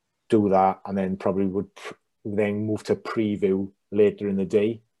 do that, and then probably would then move to preview later in the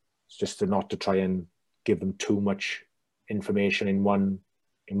day, just not to try and give them too much information in one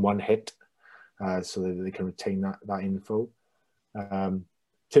hit, so that they can retain that info. In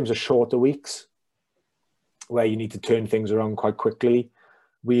terms of shorter weeks, where you need to turn things around quite quickly,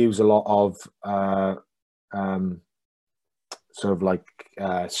 we use a lot of sort of like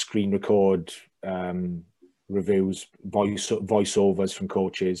screen record reviews, voiceovers from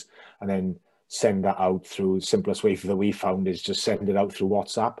coaches, and then send that out through. The simplest way that we found is just send it out through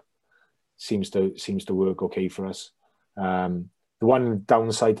WhatsApp. Seems to work okay for us. The one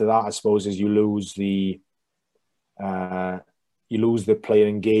downside to that, I suppose, is you lose the player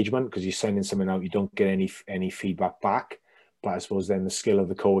engagement, because you're sending something out, you don't get any feedback back. But I suppose then the skill of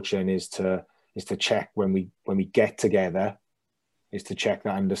the coach then is to check when we get together, is to check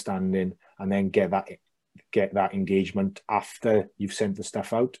that understanding and then get that engagement after you've sent the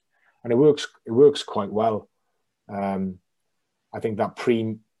stuff out, and it works quite well. I think that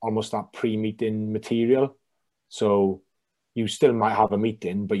pre-meeting material. So you still might have a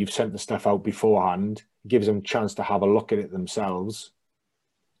meeting, but you've sent the stuff out beforehand. It gives them a chance to have a look at it themselves,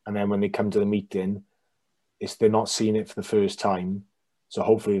 and then when they come to the meeting, they're not seeing it for the first time. So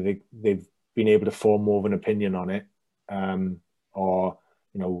hopefully they've been able to form more of an opinion on it, or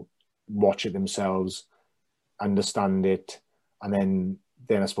watch it themselves, understand it, and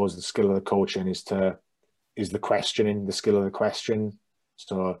then I suppose the skill of the coaching is the questioning, the skill of the question.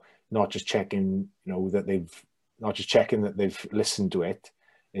 So not just checking that they've listened to it,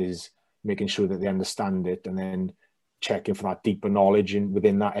 is making sure that they understand it, and then checking for that deeper knowledge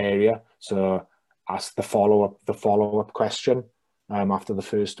within that area. So ask the follow-up question after the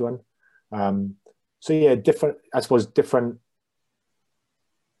first one. So yeah, different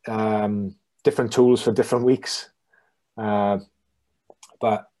tools for different weeks.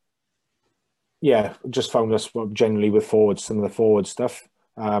 But yeah, just found us generally with some of the forward stuff,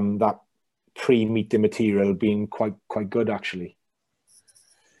 that pre-meeting material being quite good actually.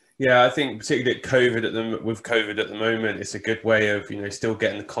 Yeah, I think particularly with COVID at the moment, it's a good way of still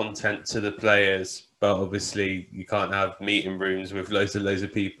getting the content to the players, but obviously you can't have meeting rooms with loads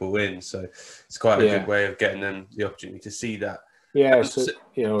of people in, so it's quite a good way of getting them the opportunity to see that. Yeah, so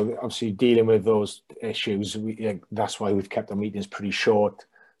obviously dealing with those issues, that's why we've kept the meetings pretty short,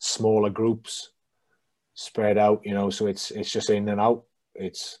 smaller groups, spread out. So it's just in and out.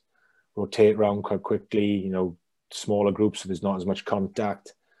 It's rotate around quite quickly. Smaller groups, so there's not as much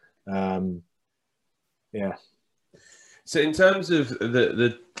contact. Yeah. So in terms of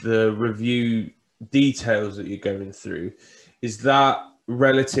the review details that you're going through, is that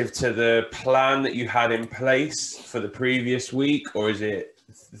relative to the plan that you had in place for the previous week, or is it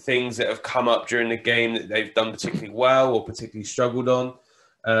things that have come up during the game that they've done particularly well or particularly struggled on?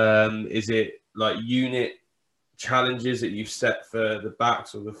 Is it like unit challenges that you've set for the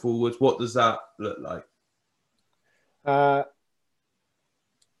backs or the forwards? What does that look like?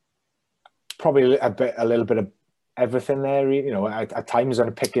 Probably a little bit of everything there. At times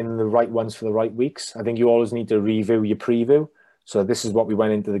I'm picking the right ones for the right weeks. I think you always need to review your preview. So this is what we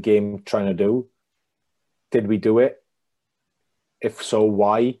went into the game trying to do. Did we do it? If so,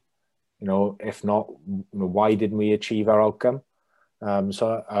 why? If not, why didn't we achieve our outcome?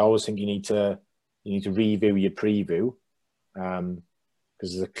 So I always think you need to review your preview,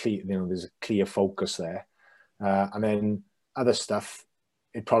 because there's a clear focus there, and then other stuff.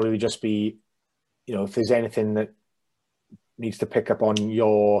 It'd probably just be, if there's anything that needs to pick up on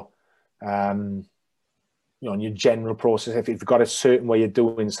your, on your general process. If you've got a certain way of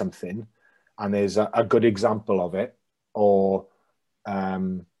doing something, and there's a good example of it, or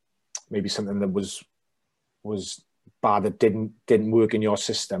maybe something that was bad that didn't work in your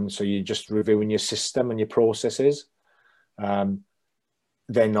system, so you're just reviewing your system and your processes, then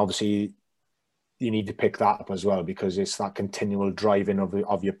obviously you need to pick that up as well, because it's that continual driving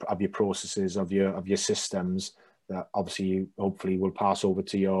of your processes, of your systems, that obviously hopefully will pass over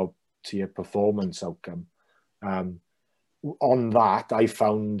to your performance outcome. On that, I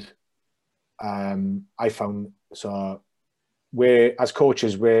found so we're, as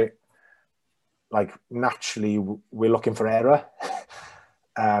coaches, we're like naturally we're looking for error,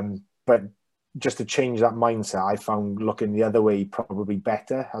 but just to change that mindset, I found looking the other way probably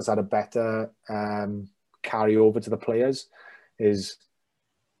better, has had a better carry over to the players, is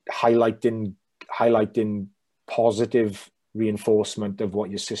highlighting positive reinforcement of what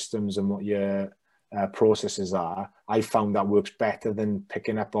your systems and what your processes are. I found that works better than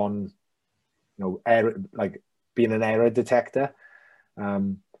picking up on error, like being an error detector.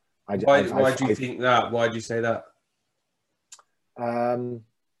 Why do you think that? Why do you say that?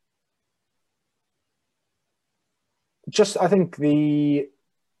 Just, I think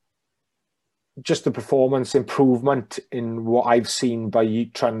just the performance improvement in what I've seen by you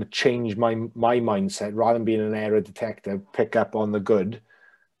trying to change my mindset rather than being an error detector, pick up on the good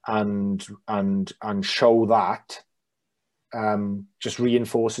and show that just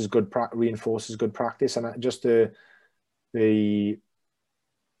reinforces good practice, and just the the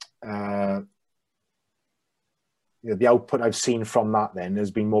output I've seen from that then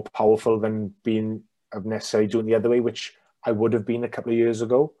has been more powerful than being of necessarily doing the other way, which I would have been a couple of years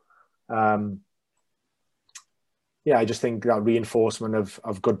ago. Yeah, I just think that reinforcement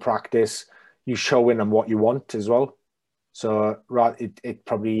of good practice, you showing them what you want as well. So it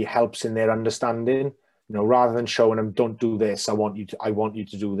probably helps in their understanding. You know, rather than showing them, don't do this, I want you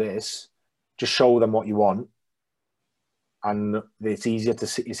to do this. Just show them what you want, and it's easier to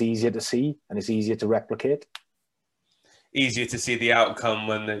see. It's easier to see, and it's easier to replicate. Easier to see the outcome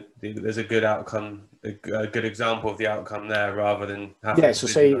when there's a good outcome, a good example of the outcome there, rather than having to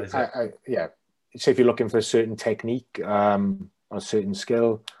visualize it. Say if you're looking for a certain technique or a certain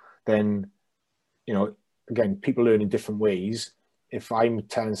skill, then, you know, again, people learn in different ways. If I'm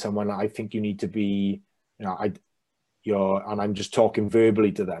telling someone I think you need to be, you know, and I'm just talking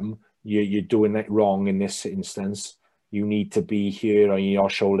verbally to them, you're doing it wrong in this instance. You need to be here, or your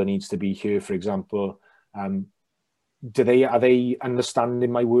shoulder needs to be here, for example. Are they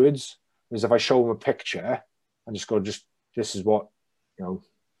understanding my words? Because if I show them a picture and just go, this is what, you know,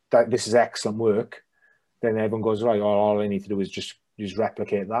 this is excellent work, then everyone goes, right, all I need to do is just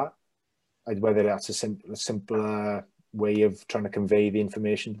replicate that. Whether that's a simpler way of trying to convey the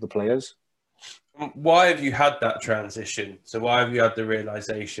information to the players. Why have you had that transition? So why have you had the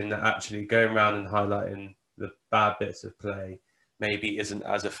realization that actually going around and highlighting the bad bits of play maybe isn't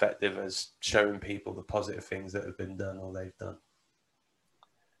as effective as showing people the positive things that have been done or they've done?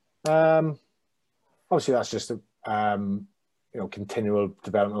 Obviously, that's just you know, continual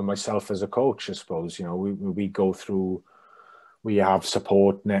development of myself as a coach, I suppose. You know, we go through, we have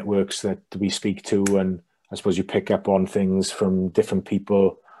support networks that we speak to, and I suppose you pick up on things from different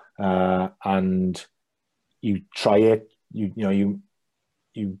people, and you try it. You know,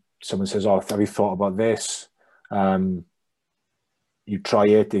 someone says, "Oh, have you thought about this?" You try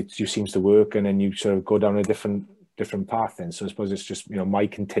it. It seems to work, and then you sort of go down a different path. And so I suppose it's just, you know, my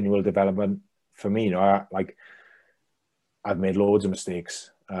continual development for me. You know, I've made loads of mistakes,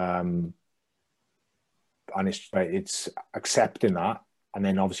 and it's accepting that, and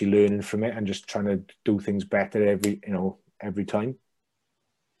then obviously learning from it and just trying to do things better every time.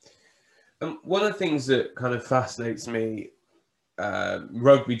 One of the things that kind of fascinates me,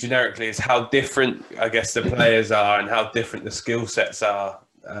 rugby generically, is how different, I guess, the players are and how different the skill sets are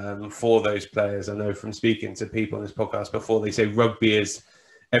for those players. I know from speaking to people on this podcast before, they say rugby is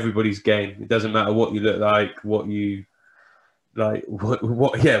everybody's game. It doesn't matter what you look like,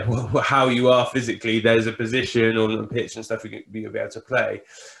 how you are physically. There's a position on the pitch and stuff you'll be able to play.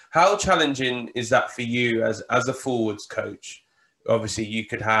 How challenging is that for you as a forwards coach? Obviously, you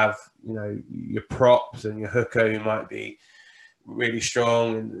could have, you know, your props and your hooker who might be really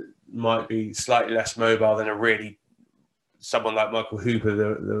strong and might be slightly less mobile than someone like Michael Hooper,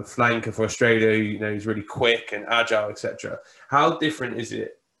 the flanker for Australia, you know, he's really quick and agile, etc. How different is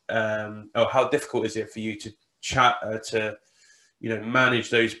it, or how difficult is it for you to you know,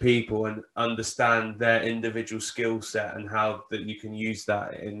 manage those people and understand their individual skill set and how that you can use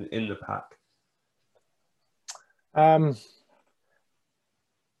that in the pack?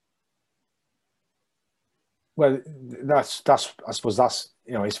 Well, that's I suppose that's,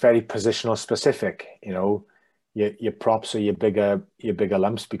 you know, it's very positional specific. You know, your props are your bigger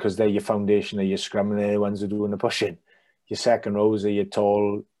lumps because they're your foundation, or your scrum, and they're the ones who are doing the pushing. Your second rows are your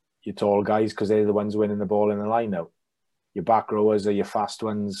tall guys because they're the ones winning the ball in the line out. Your back rowers are your fast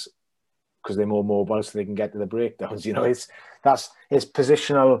ones because they're more mobile, so they can get to the breakdowns. You know, it's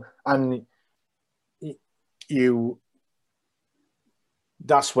positional, and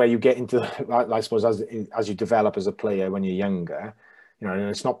that's where you get into, I suppose, as you develop as a player when you're younger, you know, and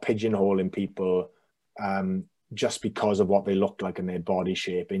it's not pigeonholing people just because of what they look like and their body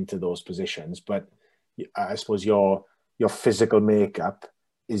shape into those positions. But I suppose your physical makeup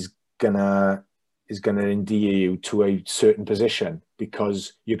is gonna endear you to a certain position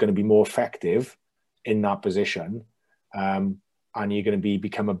because you're going to be more effective in that position, and you're going to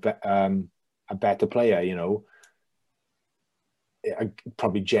become a better player. You know,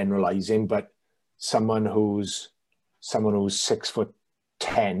 probably generalizing, but someone who's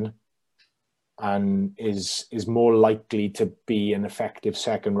 6'10" and is more likely to be an effective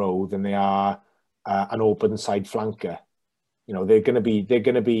second row than they are an open side flanker. You know, they're going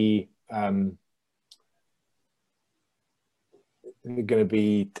to be going to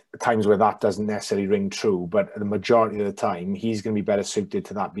be times where that doesn't necessarily ring true, but the majority of the time, he's going to be better suited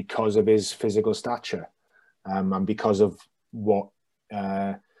to that because of his physical stature, and because of what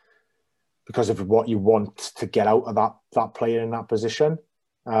you want to get out of that player in that position.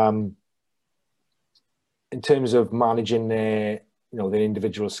 In terms of managing their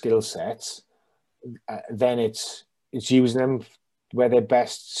individual skill sets, then it's using them where they're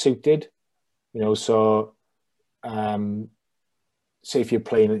best suited. So say if you're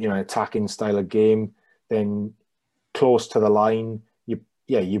playing an attacking style of game, then close to the line, you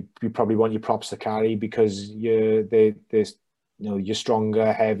probably want your props to carry because you're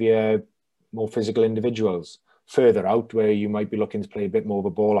stronger, heavier, more physical individuals. Further out, where you might be looking to play a bit more of a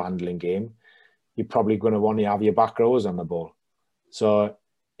ball handling game, you're probably going to want to have your back rowers on the ball. So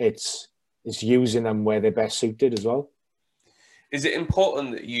it's using them where they're best suited as well. Is it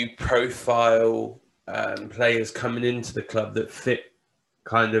important that you profile players coming into the club that fit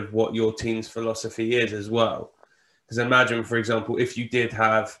kind of what your team's philosophy is as well? Because imagine, for example, if you did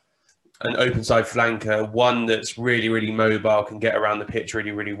have an open side flanker, one that's really, really mobile, can get around the pitch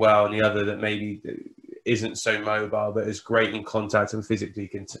really, really well, and the other that maybe isn't so mobile but is great in contact and physically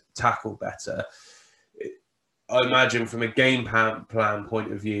can tackle better. I imagine from a game plan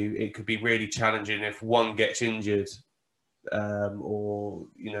point of view, it could be really challenging if one gets injured or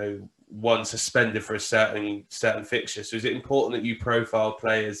one suspended for a certain fixture. So is it important that you profile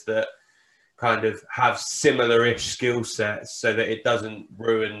players that kind of have similar-ish skill sets so that it doesn't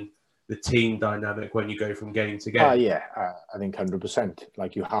ruin the team dynamic when you go from game to game? I think 100%.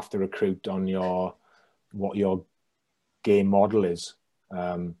 Like, you have to recruit on what your game model is.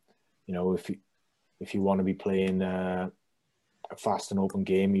 If you want to be playing a fast and open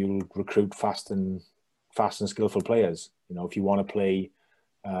game, you'll recruit fast and skillful players. If you want to play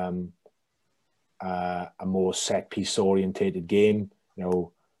a more set piece orientated game,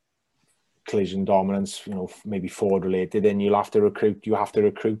 collision dominance, maybe forward related, then you have to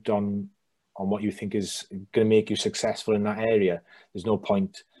recruit on what you think is going to make you successful in that area. There's no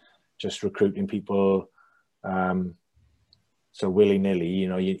point just recruiting people so willy-nilly.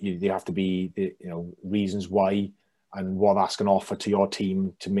 You have to be reasons why and what that's going to offer to your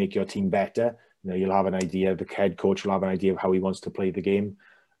team to make your team better. You'll have an idea, the head coach will have an idea of how he wants to play the game,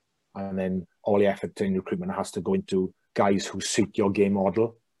 and then all the effort in recruitment has to go into guys who suit your game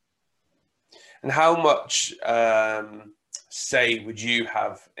model. And how much say would you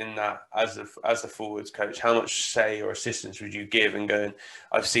have in that as the forwards coach? How much say or assistance would you give in going,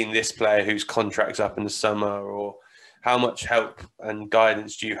 I've seen this player whose contract's up in the summer, or how much help and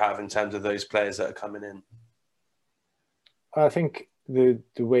guidance do you have in terms of those players that are coming in? I think the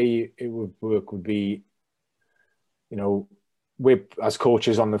way it would work would be, we're as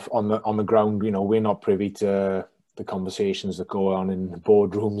coaches on the ground, we're not privy to the conversations that go on in the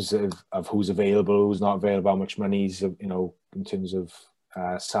boardrooms of who's available, who's not available, how much money's, in terms of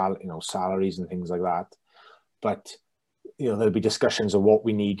salaries and things like that. But there'll be discussions of what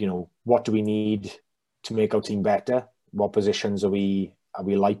we need. What do we need to make our team better? What positions are we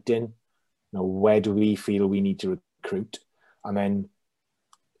light in? Where do we feel we need to recruit? And then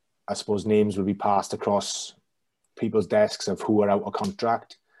I suppose names will be passed across people's desks of who are out of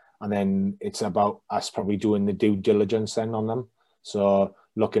contract. And then it's about us probably doing the due diligence then on them. So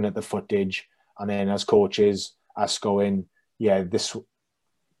looking at the footage, and then as coaches, us going, this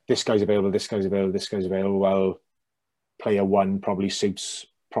guy's available, this guy's available, this guy's available. Well, player one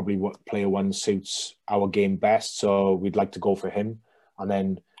suits our game best, so we'd like to go for him. And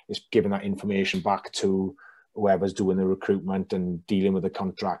then it's giving that information back to whoever's doing the recruitment and dealing with the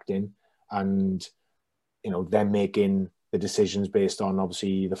contracting, and them making the decisions based on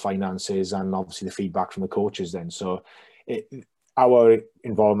obviously the finances and obviously the feedback from the coaches then. So our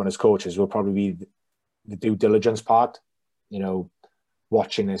involvement as coaches will probably be the due diligence part,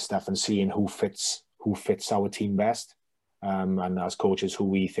 watching this stuff and seeing who fits our team best, and as coaches who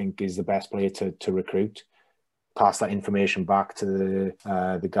we think is the best player to recruit, pass that information back to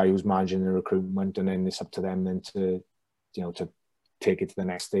the guy who's managing the recruitment, and then it's up to them then to take it to the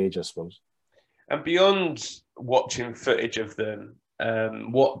next stage, I suppose. And beyond watching footage of them,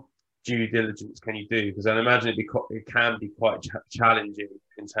 what due diligence can you do? Because I imagine it can be quite challenging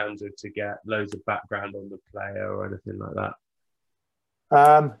in terms of to get loads of background on the player or anything like that.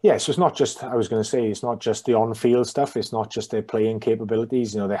 So it's not just, I was going to say, it's not just the on-field stuff. It's not just their playing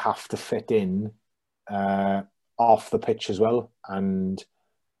capabilities. They have to fit in off the pitch as well. And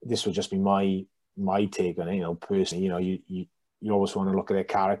this would just be my take on it. Personally, you always want to look at their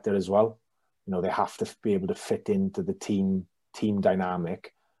character as well. They have to be able to fit into the team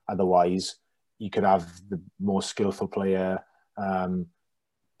dynamic. Otherwise, you could have the most skillful player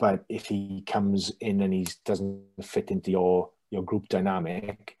But if he comes in and he doesn't fit into your group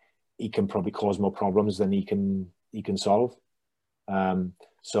dynamic, he can probably cause more problems than he can solve.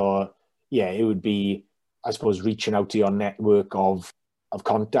 So yeah, it would be, I suppose, reaching out to your network of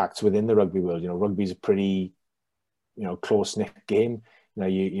contacts within the rugby world. Rugby is a pretty, close-knit game.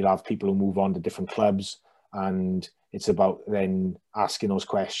 You'll have people who move on to different clubs, and it's about then asking those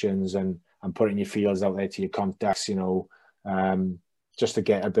questions and putting your feelers out there to your contacts, just to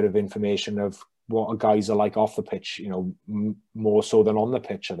get a bit of information of what guys are like off the pitch, more so than on the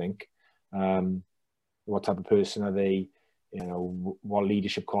pitch, I think. What type of person are they? What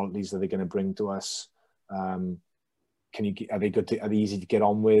leadership qualities are they going to bring to us? Are they good? Are they easy to get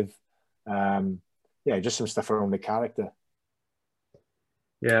on with? Just some stuff around the character.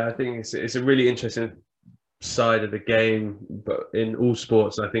 Yeah, I think it's a really interesting side of the game, but in all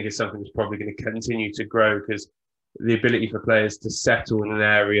sports, I think it's something that's probably going to continue to grow, because the ability for players to settle in an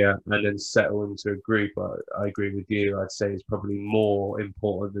area and then settle into a group, I agree with you, I'd say is probably more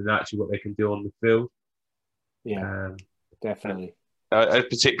important than actually what they can do on the field. Yeah, definitely.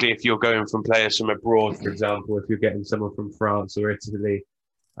 Particularly if you're going from players from abroad, for example, if you're getting someone from France or Italy,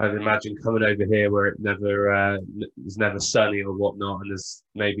 I'd imagine coming over here where it is never sunny or whatnot, and there's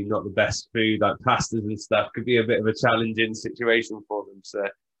maybe not the best food like pastas and stuff, could be a bit of a challenging situation for them. So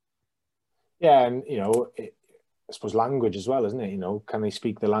yeah, and I suppose language as well, isn't it? Can they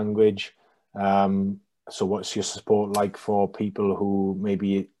speak the language? So what's your support like for people who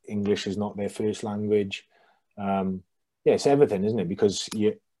maybe English is not their first language? It's everything, isn't it? Because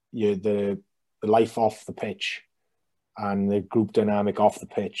the life off the pitch and the group dynamic off the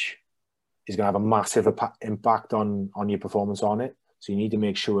pitch is going to have a massive impact on your performance on it. So you need to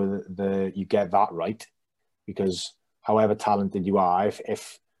make sure that you get that right, because however talented you are,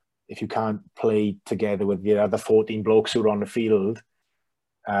 if you can't play together with the other 14 blokes who are on the field,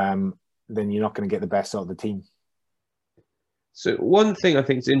 then you're not going to get the best out of the team. So one thing I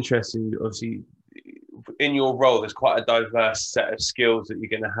think is interesting, obviously, in your role, there's quite a diverse set of skills that you're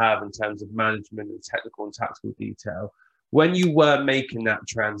going to have in terms of management and technical and tactical detail. When you were making that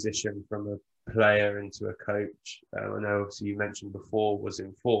transition from a player into a coach, I know obviously you mentioned before was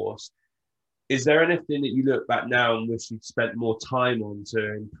enforced. Is there anything that you look back now and wish you'd spent more time on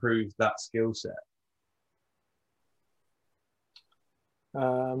to improve that skill set?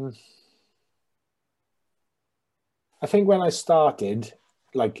 I think when I started,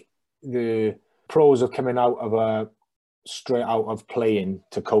 like, the pros of coming straight out of playing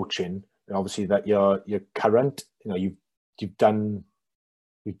to coaching, obviously that you're current, you've done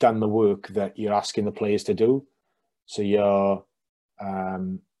the work that you're asking the players to do, so your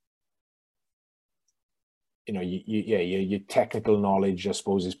technical knowledge, I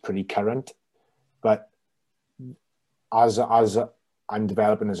suppose, is pretty current. But as I'm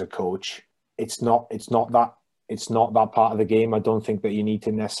developing as a coach, it's not that part of the game. I don't think that you need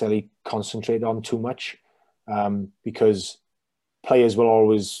to necessarily concentrate on too much, because players will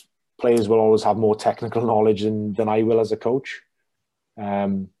always have more technical knowledge than I will as a coach.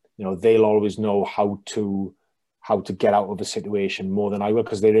 They'll always know how to get out of a situation more than I will,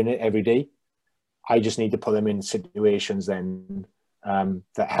 because they're in it every day. I just need to put them in situations then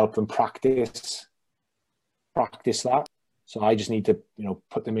that help them practice that. So I just need to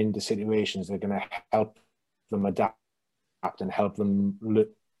put them into situations that are going to help them adapt and help them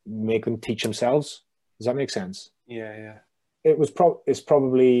make them teach themselves. Does that make sense? Yeah. It's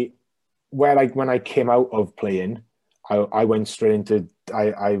probably where, like, when I came out of playing, I went straight into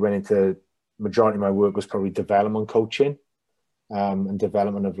majority of my work was probably development coaching, and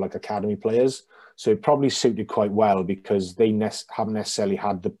development of, like, academy players. So it probably suited quite well, because they haven't necessarily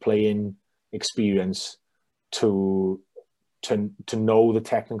had the playing experience to know the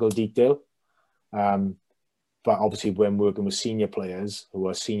technical detail. But obviously, when working with senior players who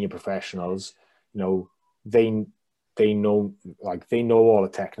are senior professionals, they know all the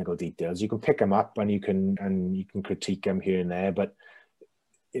technical details. You can pick them up and you can critique them here and there, but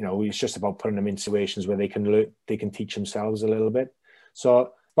it's just about putting them in situations where they can teach themselves a little bit.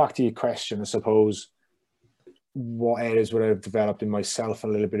 So back to your question, I suppose, what areas would I have developed in myself a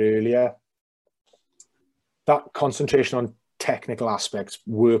little bit earlier? That concentration on technical aspects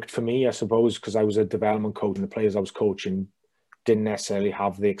worked for me, I suppose, because I was a development coach, and the players I was coaching didn't necessarily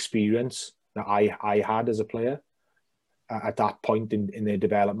have the experience that I had as a player at that point in their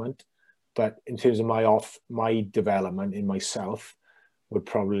development. But in terms of my development in myself, would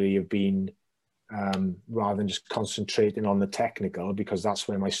probably have been, rather than just concentrating on the technical, because that's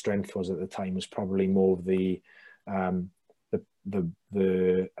where my strength was at the time, was probably more of the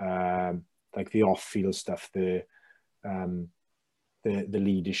like the off-field stuff, the the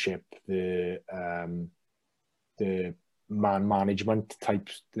leadership, the man management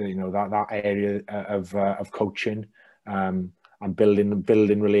types, that area of coaching, and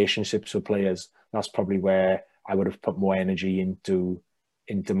building relationships with players. That's probably where I would have put more energy into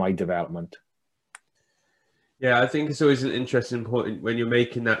my development. Yeah, I think it's always an interesting point when you're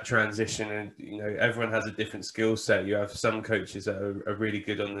making that transition, and everyone has a different skill set. You have some coaches that are really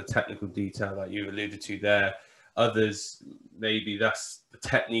good on the technical detail, like you alluded to there. Others, maybe that's the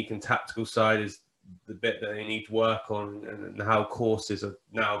technique and tactical side is the bit that they need to work on, and how courses are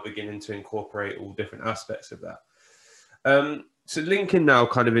now beginning to incorporate all different aspects of that. So linking now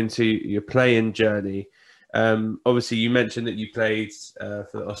kind of into your playing journey, obviously you mentioned that you played for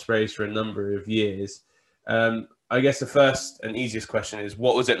the Ospreys for a number of years. I guess the first and easiest question is,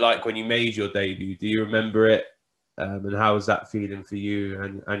 what was it like when you made your debut? Do you remember it? And how was that feeling for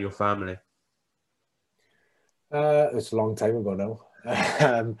you and your family? It's a long time ago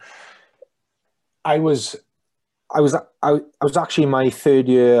now. I was actually in my third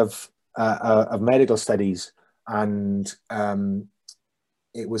year of medical studies, and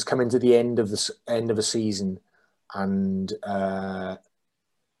it was coming to the end of a season, and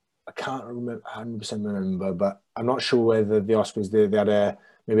I can't remember 100% remember, but I'm not sure whether the Ospreys they had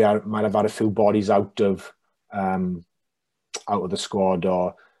maybe I might have had a few bodies out of the squad,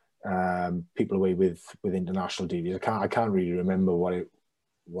 or people away with international duties. I can't really remember what it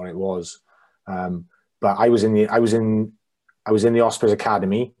was, but I was in the Ospreys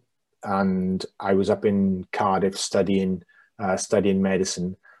Academy, and I was up in Cardiff studying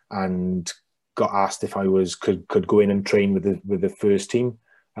medicine, and got asked if I could go in and train with the first team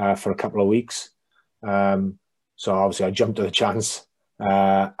for a couple of weeks. So obviously I jumped at the chance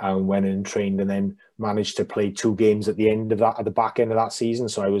and went in and trained, and then managed to play 2 games at the back end of that season.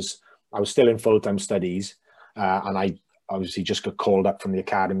 So I was still in full-time studies, and I obviously just got called up from the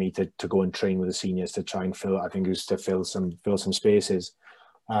academy to go and train with the seniors to try and fill some spaces.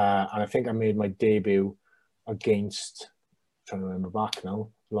 And I think I made my debut against, I'm trying to remember back now,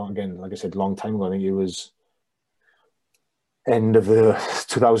 like I said, long time ago. I think it was end of the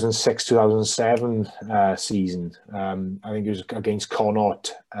 2006-2007 season. I think it was against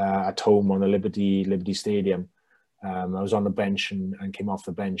Connaught at home on the Liberty Stadium. I was on the bench and came off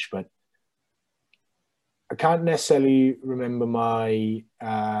the bench, but I can't necessarily remember my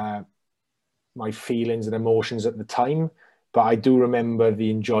feelings and emotions at the time, but I do remember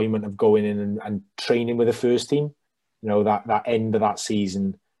the enjoyment of going in and training with the first team. That end of that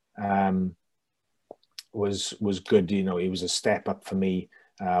season was good. It was a step up for me,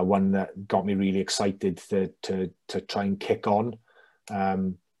 one that got me really excited to try and kick on.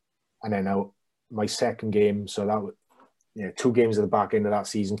 And then my second game, so that was 2 games at the back end of that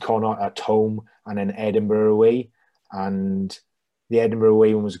season, Connaught at home and then Edinburgh away. And the Edinburgh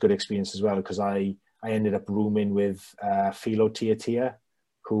away one was a good experience as well, because I ended up rooming with Philo Tiatia,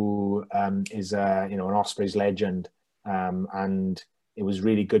 who is an Ospreys legend, and it was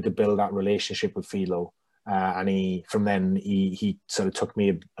really good to build that relationship with Philo. And he sort of took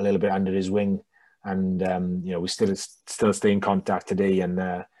me a little bit under his wing, and we still stay in contact today.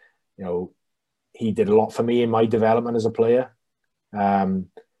 And he did a lot for me in my development as a player.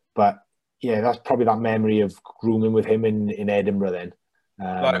 But yeah, that's probably that memory of rooming with him in Edinburgh then.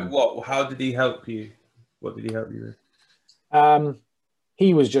 Like what? How did he help you? What did he help you with?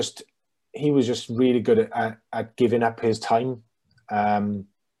 He was just really good at giving up his time.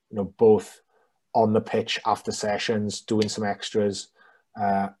 Both on the pitch after sessions, doing some extras,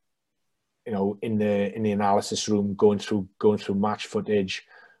 in the analysis room, going through match footage,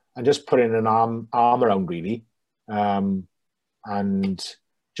 and just putting an arm around really, and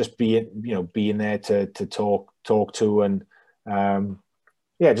just being there to talk to, and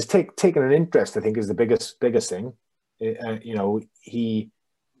just taking an interest, I think, is the biggest thing.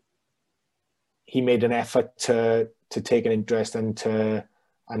 He made an effort to take an interest and to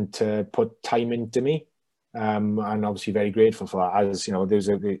put time into me, and obviously very grateful for that. As there's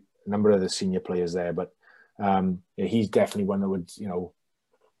a number of the senior players there, but he's definitely one that would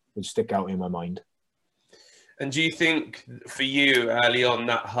stick out in my mind. And do you think for you early on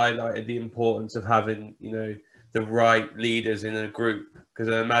that highlighted the importance of having the right leaders in a group? Because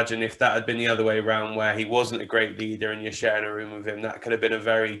I imagine if that had been the other way around, where he wasn't a great leader and you're sharing a room with him, that could have been a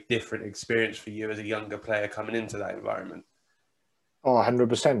very different experience for you as a younger player coming into that environment. Oh,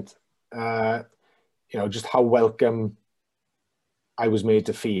 100%. Just how welcome I was made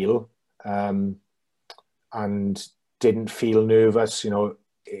to feel, and didn't feel nervous.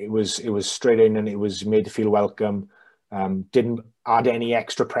 It was straight in, and it was made to feel welcome. Didn't add any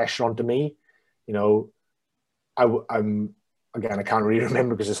extra pressure onto me. I'm again, I can't really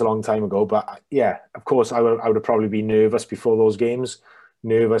remember because it's a long time ago. But yeah, of course, I would have probably been nervous before those games,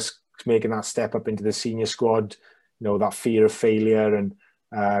 nervous making that step up into the senior squad. You know, that fear of failure and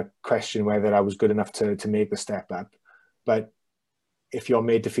question whether I was good enough to make the step up. But if you're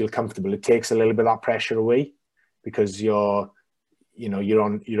made to feel comfortable, it takes a little bit of that pressure away because you're all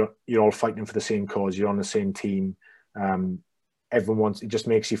fighting for the same cause. You're on the same team. It just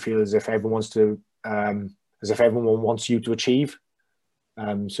makes you feel as if everyone wants you to achieve.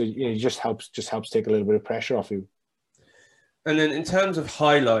 So it just helps take a little bit of pressure off you. And then in terms of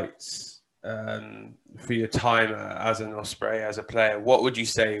highlights for your time as an Osprey, as a player, what would you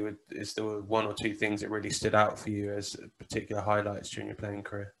say is the one or two things that really stood out for you as particular highlights during your playing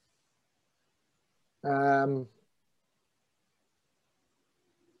career? I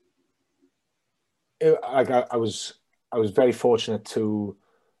was very fortunate to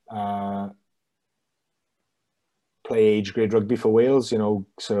play age grade rugby for Wales. You know,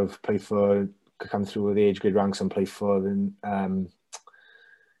 sort of come through with the age grade ranks and play for the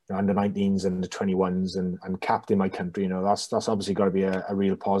under 19s and the 21s and captain my country. You know, that's obviously got to be a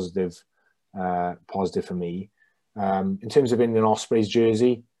real positive for me. In terms of in an Ospreys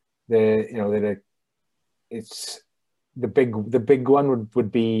jersey, it's the big one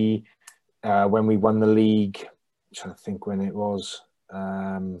would be when we won the league. I'm trying to think when it was.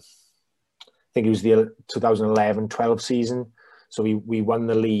 I think it was the 2011-12 season. So we won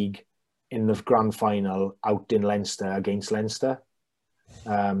the league in the grand final out in Leinster against Leinster.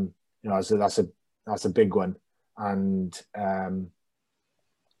 So that's a big one, and I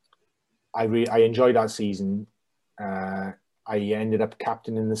enjoyed that season. I ended up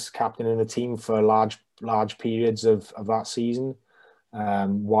captaining the team for large periods of that season,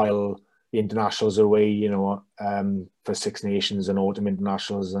 while the internationals are away, you know, for Six Nations and autumn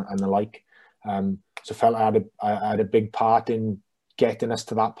internationals and the like. So I felt I had a big part in getting us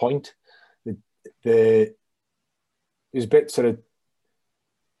to that point. It was a bit sort of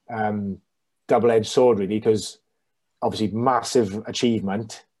double-edged sword, really, because obviously massive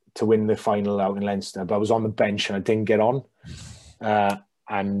achievement to win the final out in Leinster, but I was on the bench and I didn't get on.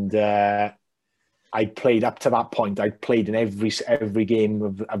 I played up to that point. I played in every game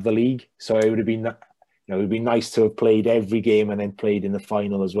of the league, so it would have been, it would be nice to have played every game and then played in the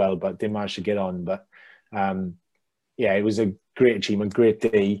final as well, but didn't manage to get on. But it was a great achievement, great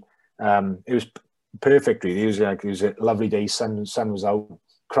day. It was perfect, really. It was a lovely day. Sun was out,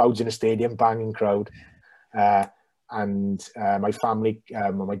 crowds in the stadium, banging crowd. And my family,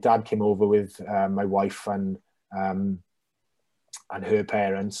 my dad came over with my wife and her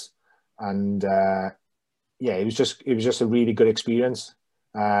parents, and it was just a really good experience.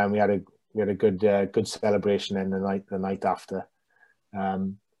 We had a good celebration in the night after.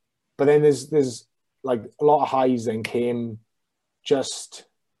 But then there's like a lot of highs then came just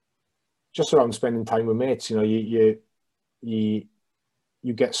around spending time with mates. You know,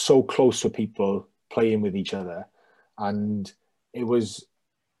 you get so close with people playing with each other, and it was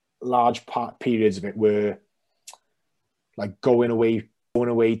large periods of it were like going away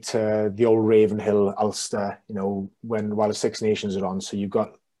to the old Ravenhill, Ulster, you know, while the Six Nations are on. So you've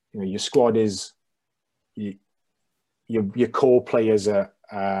got, you know, your squad is your core players are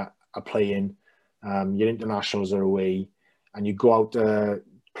playing, your internationals are away, and you go out to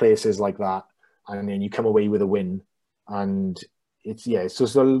places like that, and then you come away with a win, and it's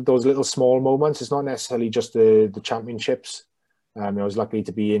just those little small moments. It's not necessarily just the championships. I was lucky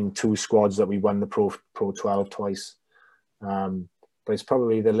to be in two squads that we won the Pro 12 twice. But it's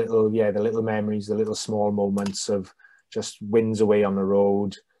probably the little memories, the little small moments of just wins away on the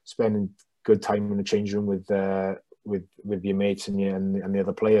road, spending good time in the change room with your mates and the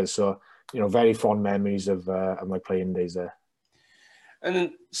other players. So, you know, very fond memories of my playing days there. And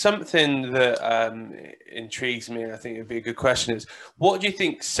then something that intrigues me, and I think it'd be a good question, is what do you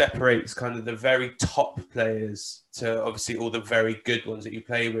think separates kind of the very top players to obviously all the very good ones that you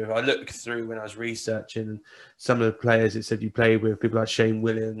play with? I looked through when I was researching, and some of the players it said you play with, people like Shane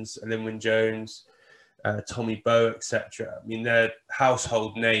Williams, Linwyn Jones, Tommy Bowe, etc. I mean, they're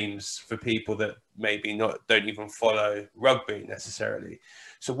household names for people that maybe don't even follow rugby necessarily.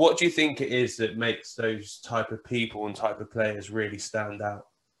 So what do you think it is that makes those type of people and type of players really stand out?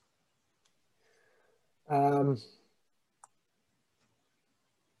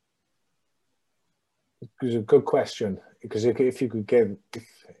 It's a good question, because if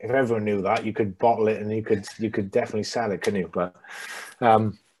everyone knew that, you could bottle it and you could definitely sell it, couldn't you? But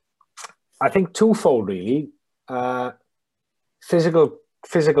I think twofold, really.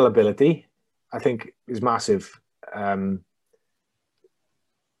 Physical ability, I think, is massive.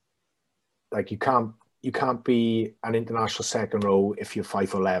 Like you can't you can't be an international second row if you're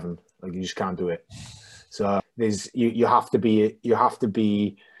 5'11". Like, you just can't do it. So you have to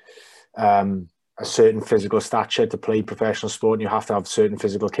be a certain physical stature to play professional sport, and you have to have certain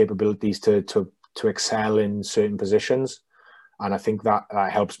physical capabilities to excel in certain positions. And I think that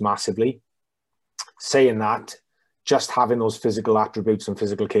helps massively. Saying that, just having those physical attributes and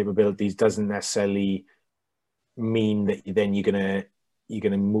physical capabilities doesn't necessarily mean that then you're gonna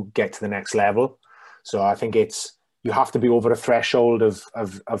get to the next level. So I think you have to be over a threshold of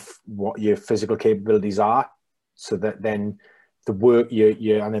what your physical capabilities are, so that then the work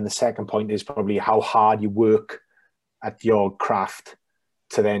and then the second point is probably how hard you work at your craft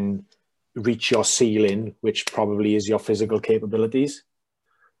to then reach your ceiling, which probably is your physical capabilities.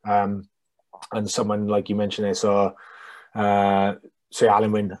 And someone like you mentioned there, so say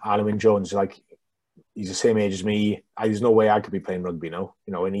Alan Wynne Jones, like, he's the same age as me. There's no way I could be playing rugby now,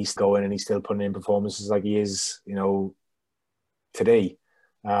 and he's going and he's still putting in performances like he is, today.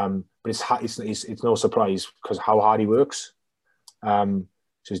 But it's no surprise, because how hard he works, so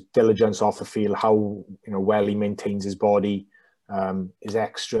his diligence off the field, how well he maintains his body, his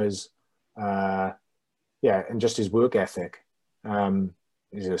extras, and just his work ethic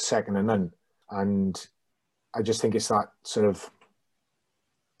is a second to none. And I just think it's that sort of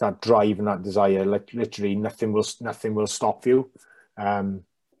that drive and that desire. Like, literally nothing will stop you.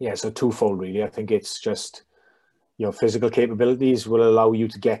 So twofold really. I think it's just your physical capabilities will allow you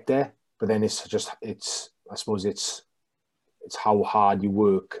to get there, but then I suppose it's how hard you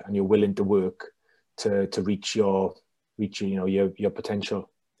work and you're willing to work to reach your potential.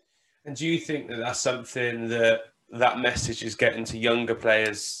 And do you think that that's something that message is getting to younger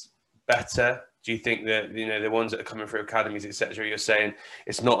players better? Do you think that, the ones that are coming through academies, etc., you're saying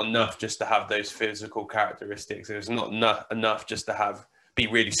it's not enough just to have those physical characteristics? It's not enough just to be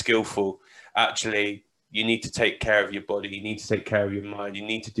really skillful. Actually, you need to take care of your body. You need to take care of your mind. You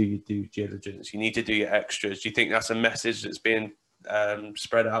need to do your due diligence. You need to do your extras. Do you think that's a message that's being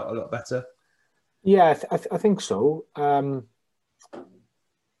spread out a lot better? Yeah, I think so. I'll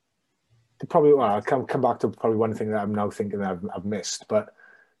come back to probably one thing that I'm now thinking that I've missed, but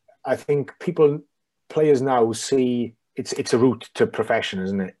I think players now see it's a route to profession,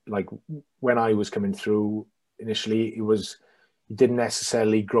 isn't it? Like, when I was coming through initially, you didn't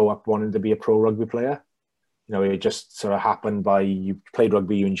necessarily grow up wanting to be a pro rugby player. It just sort of happened by you played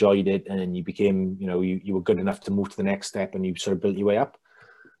rugby, you enjoyed it, and then you became, you were good enough to move to the next step, and you sort of built your way up.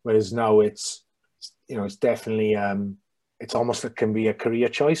 Whereas now it's definitely, it's almost, it can be a career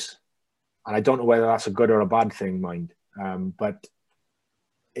choice. And I don't know whether that's a good or a bad thing, mind. But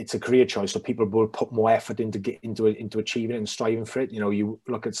it's a career choice, so people will put more effort into achieving it and striving for it. You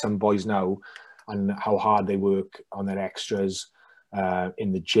look at some boys now and how hard they work on their extras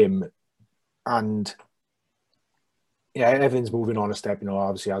in the gym, and everything's moving on a step.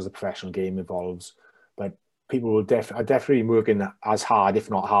 Obviously as the professional game evolves, but people are definitely working as hard, if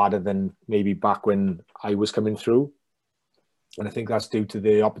not harder, than maybe back when I was coming through. And I think that's due to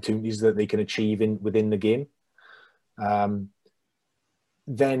the opportunities that they can achieve within the game.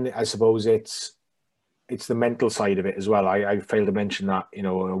 Then I suppose it's the mental side of it as well. I failed to mention that,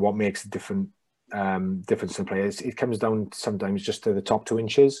 what makes the difference in players. It comes down sometimes just to the top 2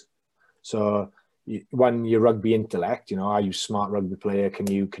 inches. So your rugby intellect, are you a smart rugby player? Can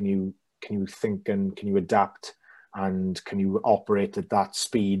you think, and can you adapt, and can you operate at that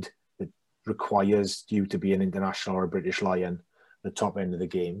speed that requires you to be an international or a British Lion, the top end of the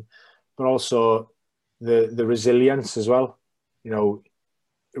game? But also the resilience as well.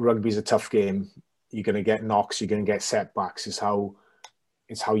 Rugby's a tough game. You're going to get knocks, you're going to get setbacks. It's how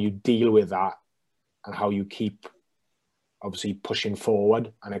you deal with that, and how you keep obviously pushing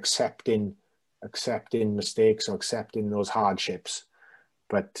forward and accepting mistakes or accepting those hardships,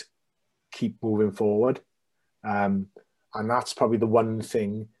 but keep moving forward. And that's probably the one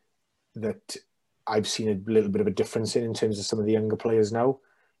thing that I've seen a little bit of a difference in terms of some of the younger players now,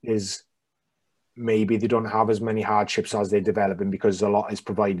 is maybe they don't have as many hardships as they're developing because a lot is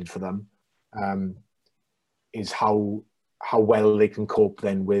provided for them, is how well they can cope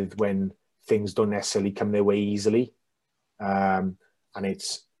then with when things don't necessarily come their way easily. And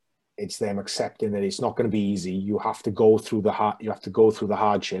it's them accepting that it's not going to be easy. You have to go through the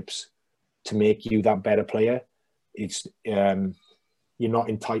hardships to make you that better player. It's you're not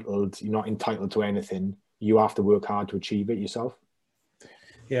entitled to anything. You have to work hard to achieve it yourself.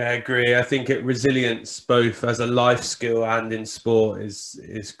 Yeah, I agree. I think resilience, both as a life skill and in sport,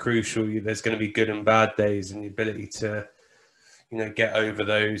 is crucial. There's going to be good and bad days, and the ability to, get over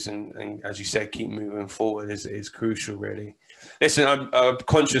those and as you said, keep moving forward is crucial, really. Listen, I'm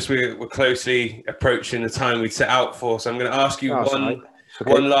conscious we're closely approaching the time we set out for, so I'm going to ask you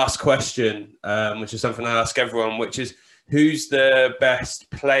one last question, which is something I ask everyone, which is, who's the best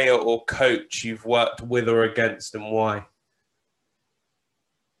player or coach you've worked with or against, and why?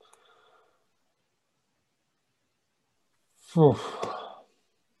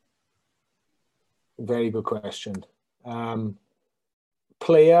 Very good question.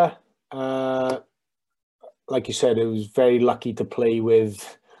 Player, like you said, it was very lucky to play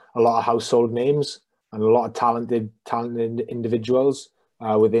with a lot of household names and a lot of talented individuals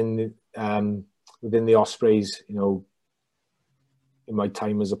within the Ospreys. You know, in my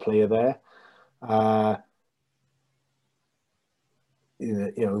time as a player there,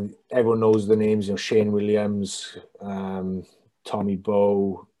 you know, everyone knows the names. You know, Shane Williams, Tommy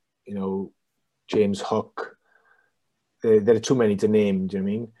Bowe, you know, James Hook. There are too many to name. Do you know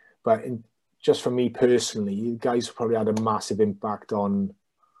what I mean? But just for me personally, you guys probably had a massive impact on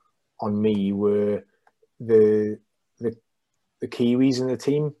me were the Kiwis in the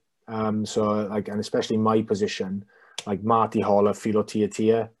team. So like, and especially my position, like Marty Holler, Philo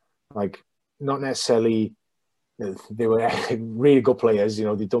Tiatia, like not necessarily, they were really good players. You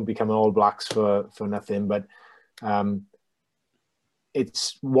know, they don't become All Blacks for nothing, but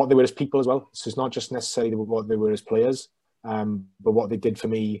it's what they were as people as well. So it's not just necessarily what they were as players, but what they did for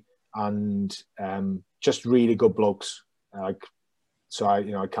me. And just really good blokes. So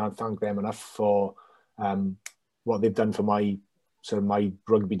I can't thank them enough for what they've done for my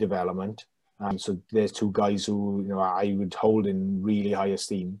rugby development. So there's two guys who, you know, I would hold in really high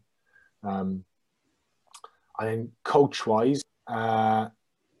esteem. And then coach-wise, a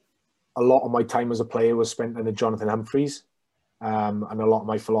lot of my time as a player was spent under Jonathan Humphreys, and a lot of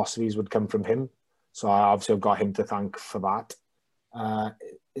my philosophies would come from him. So I obviously have got him to thank for that.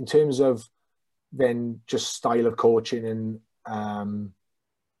 In terms of then just style of coaching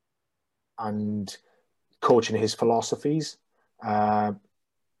and coaching his philosophies, Brad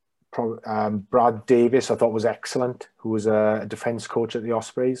Davis I thought was excellent, who was a defence coach at the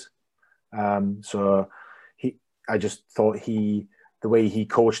Ospreys. So I just thought the way he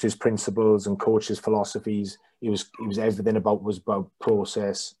coached his principles and coached his philosophies, it was everything about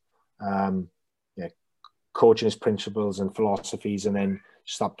process, coaching his principles and philosophies, and then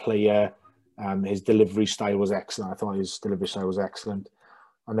just that player, his delivery style was excellent. I thought his delivery style was excellent.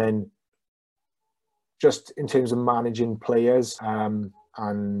 And then just in terms of managing players, and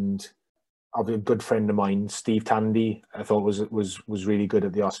I've a good friend of mine, Steve Tandy, I thought was really good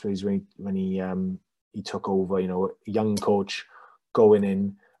at the Ospreys when he took over. You know, a young coach going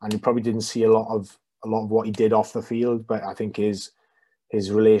in, and he probably didn't see a lot of what he did off the field, but I think his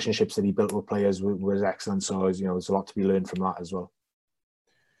relationships that he built with players was excellent. So, you know, there's a lot to be learned from that as well.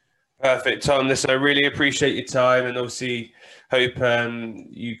 Perfect, Tom. Listen, I really appreciate your time, and obviously hope you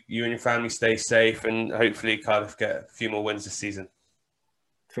and your family stay safe, and hopefully Cardiff get a few more wins this season.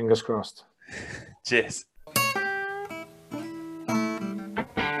 Fingers crossed. Cheers.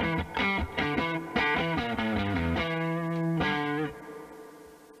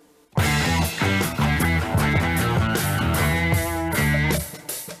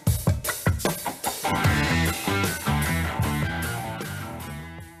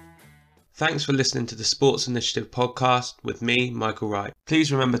 Thanks for listening to the Sports Initiative podcast with me, Michael Wright.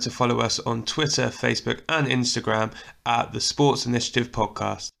 Please remember to follow us on Twitter, Facebook and Instagram at the Sports Initiative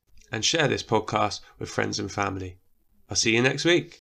Podcast, and share this podcast with friends and family. I'll see you next week.